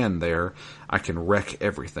just stand there. I can wreck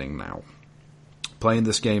everything now. Playing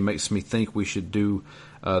this game makes me think we should do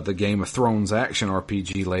the Game of Thrones action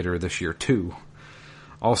RPG later this year too.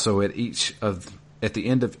 Also, at the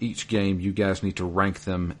end of each game, you guys need to rank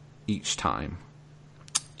them each time.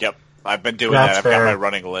 Yep, I've been doing That's that. I've fair. got my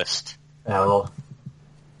running list. Yeah,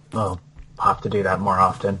 we'll have to do that more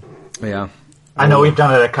often. Yeah. I know we've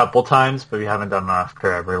done it a couple times, but we haven't done it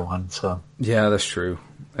after everyone, so. Yeah, that's true.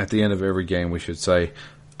 At the end of every game, we should say,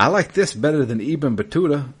 I like this better than Ibn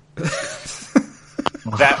Battuta.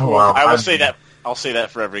 Well, I will say that. I'll say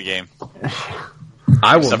that for every game.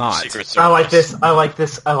 I will Except for not. Secret Service. I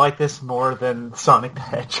like this more than Sonic the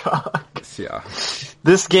Hedgehog. Yeah.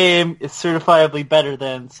 This game is certifiably better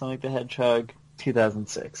than Sonic the Hedgehog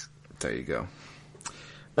 2006. There you go.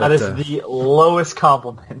 That But, is the lowest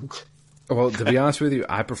compliment. Well, to be honest with you,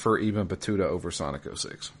 I prefer Ibn Battuta over Sonic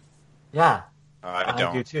 06. Yeah, I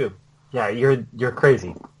don't. do too. Yeah, you're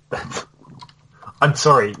crazy. I'm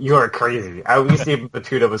sorry, you are crazy. At least Ibn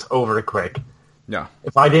Battuta was over quick. Yeah.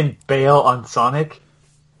 If I didn't bail on Sonic,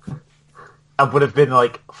 I would have been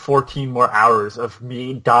like 14 more hours of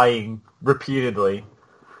me dying repeatedly.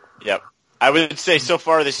 Yep. I would say so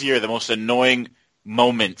far this year, the most annoying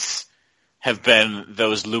moments have been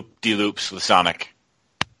those loop-de-loops with Sonic.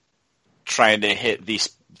 Trying to hit the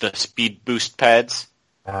speed boost pads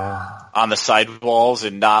on the sidewalls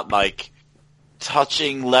and not like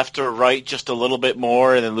touching left or right just a little bit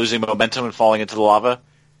more and then losing momentum and falling into the lava.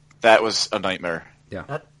 That was a nightmare.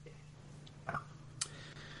 Yeah.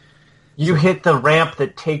 You hit the ramp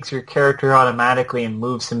that takes your character automatically and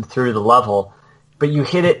moves him through the level, but you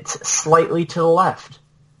hit it slightly to the left.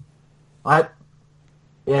 What?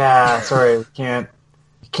 Yeah, sorry, we can't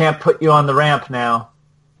put you on the ramp now.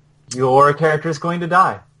 Your character is going to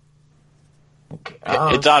die. Okay.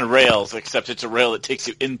 It's on rails, except it's a rail that takes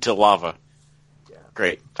you into lava. Yeah.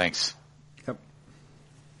 Great, thanks. Yep.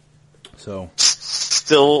 So.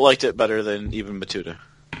 Still liked it better than even Batuta.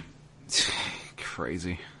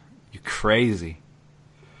 Crazy. You're crazy.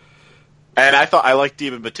 And I thought I liked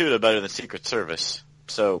even Batuta better than Secret Service.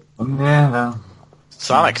 So Yeah, no.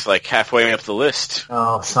 Sonic's like halfway up the list.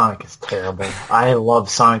 Oh, Sonic is terrible. I love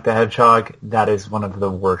Sonic the Hedgehog. That is one of the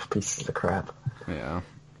worst pieces of crap. Yeah.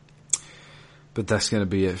 But that's going to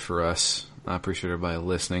be it for us. I appreciate everybody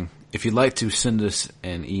listening. If you'd like to send us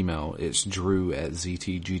an email, it's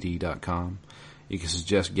drew@ztgd.com. You can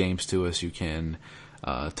suggest games to us. You can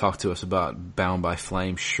talk to us about Bound by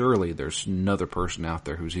Flame. Surely there's another person out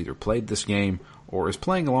there who's either played this game or is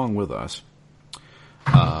playing along with us.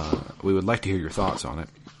 We would like to hear your thoughts on it.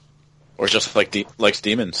 Or just likes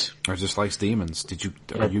demons. Or just likes demons.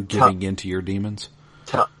 Are you giving in to your demons?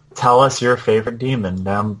 Tell us your favorite demon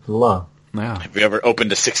down below. Yeah. Have you ever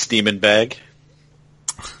opened a 6-demon bag?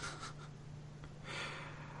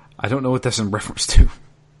 I don't know what that's in reference to.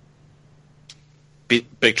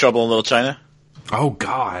 Big Trouble in Little China? Oh,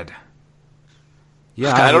 God.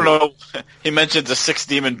 Yeah, I don't know. He mentions a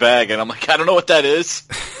 6-demon bag, and I'm like, I don't know what that is.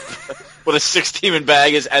 But a 6-demon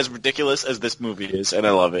bag is as ridiculous as this movie is, and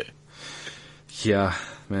I love it. Yeah,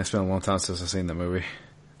 man, it's been a long time since I've seen that movie.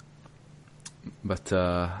 But,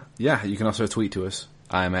 yeah, you can also tweet to us.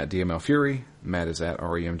 I am at DML Fury, Matt is at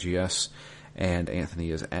REMGS, and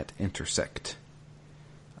Anthony is at Intersect.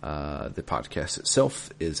 The podcast itself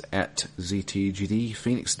is at ZTGD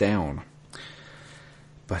Phoenix Down.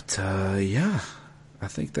 But, yeah, I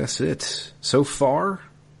think that's it. So far,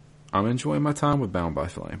 I'm enjoying my time with Bound by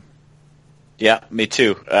Flame. Yeah, me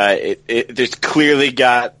too. It's clearly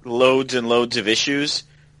got loads and loads of issues,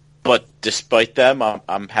 but despite them,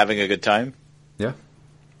 I'm having a good time. Yeah.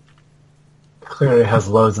 Clearly has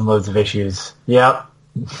loads and loads of issues. Yep.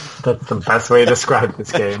 That's the best way to describe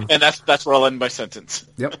this game. And that's where I'll end my sentence.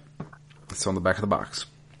 Yep. It's on the back of the box.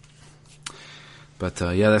 But,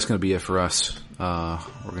 yeah, that's going to be it for us. We're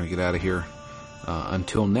going to get out of here.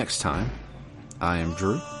 Until next time, I am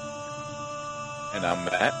Drew. And I'm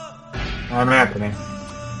Matt. I'm Anthony.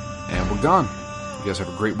 And we're gone. You guys have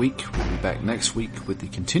a great week. We'll be back next week with the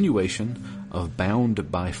continuation of Bound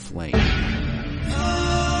by Flame.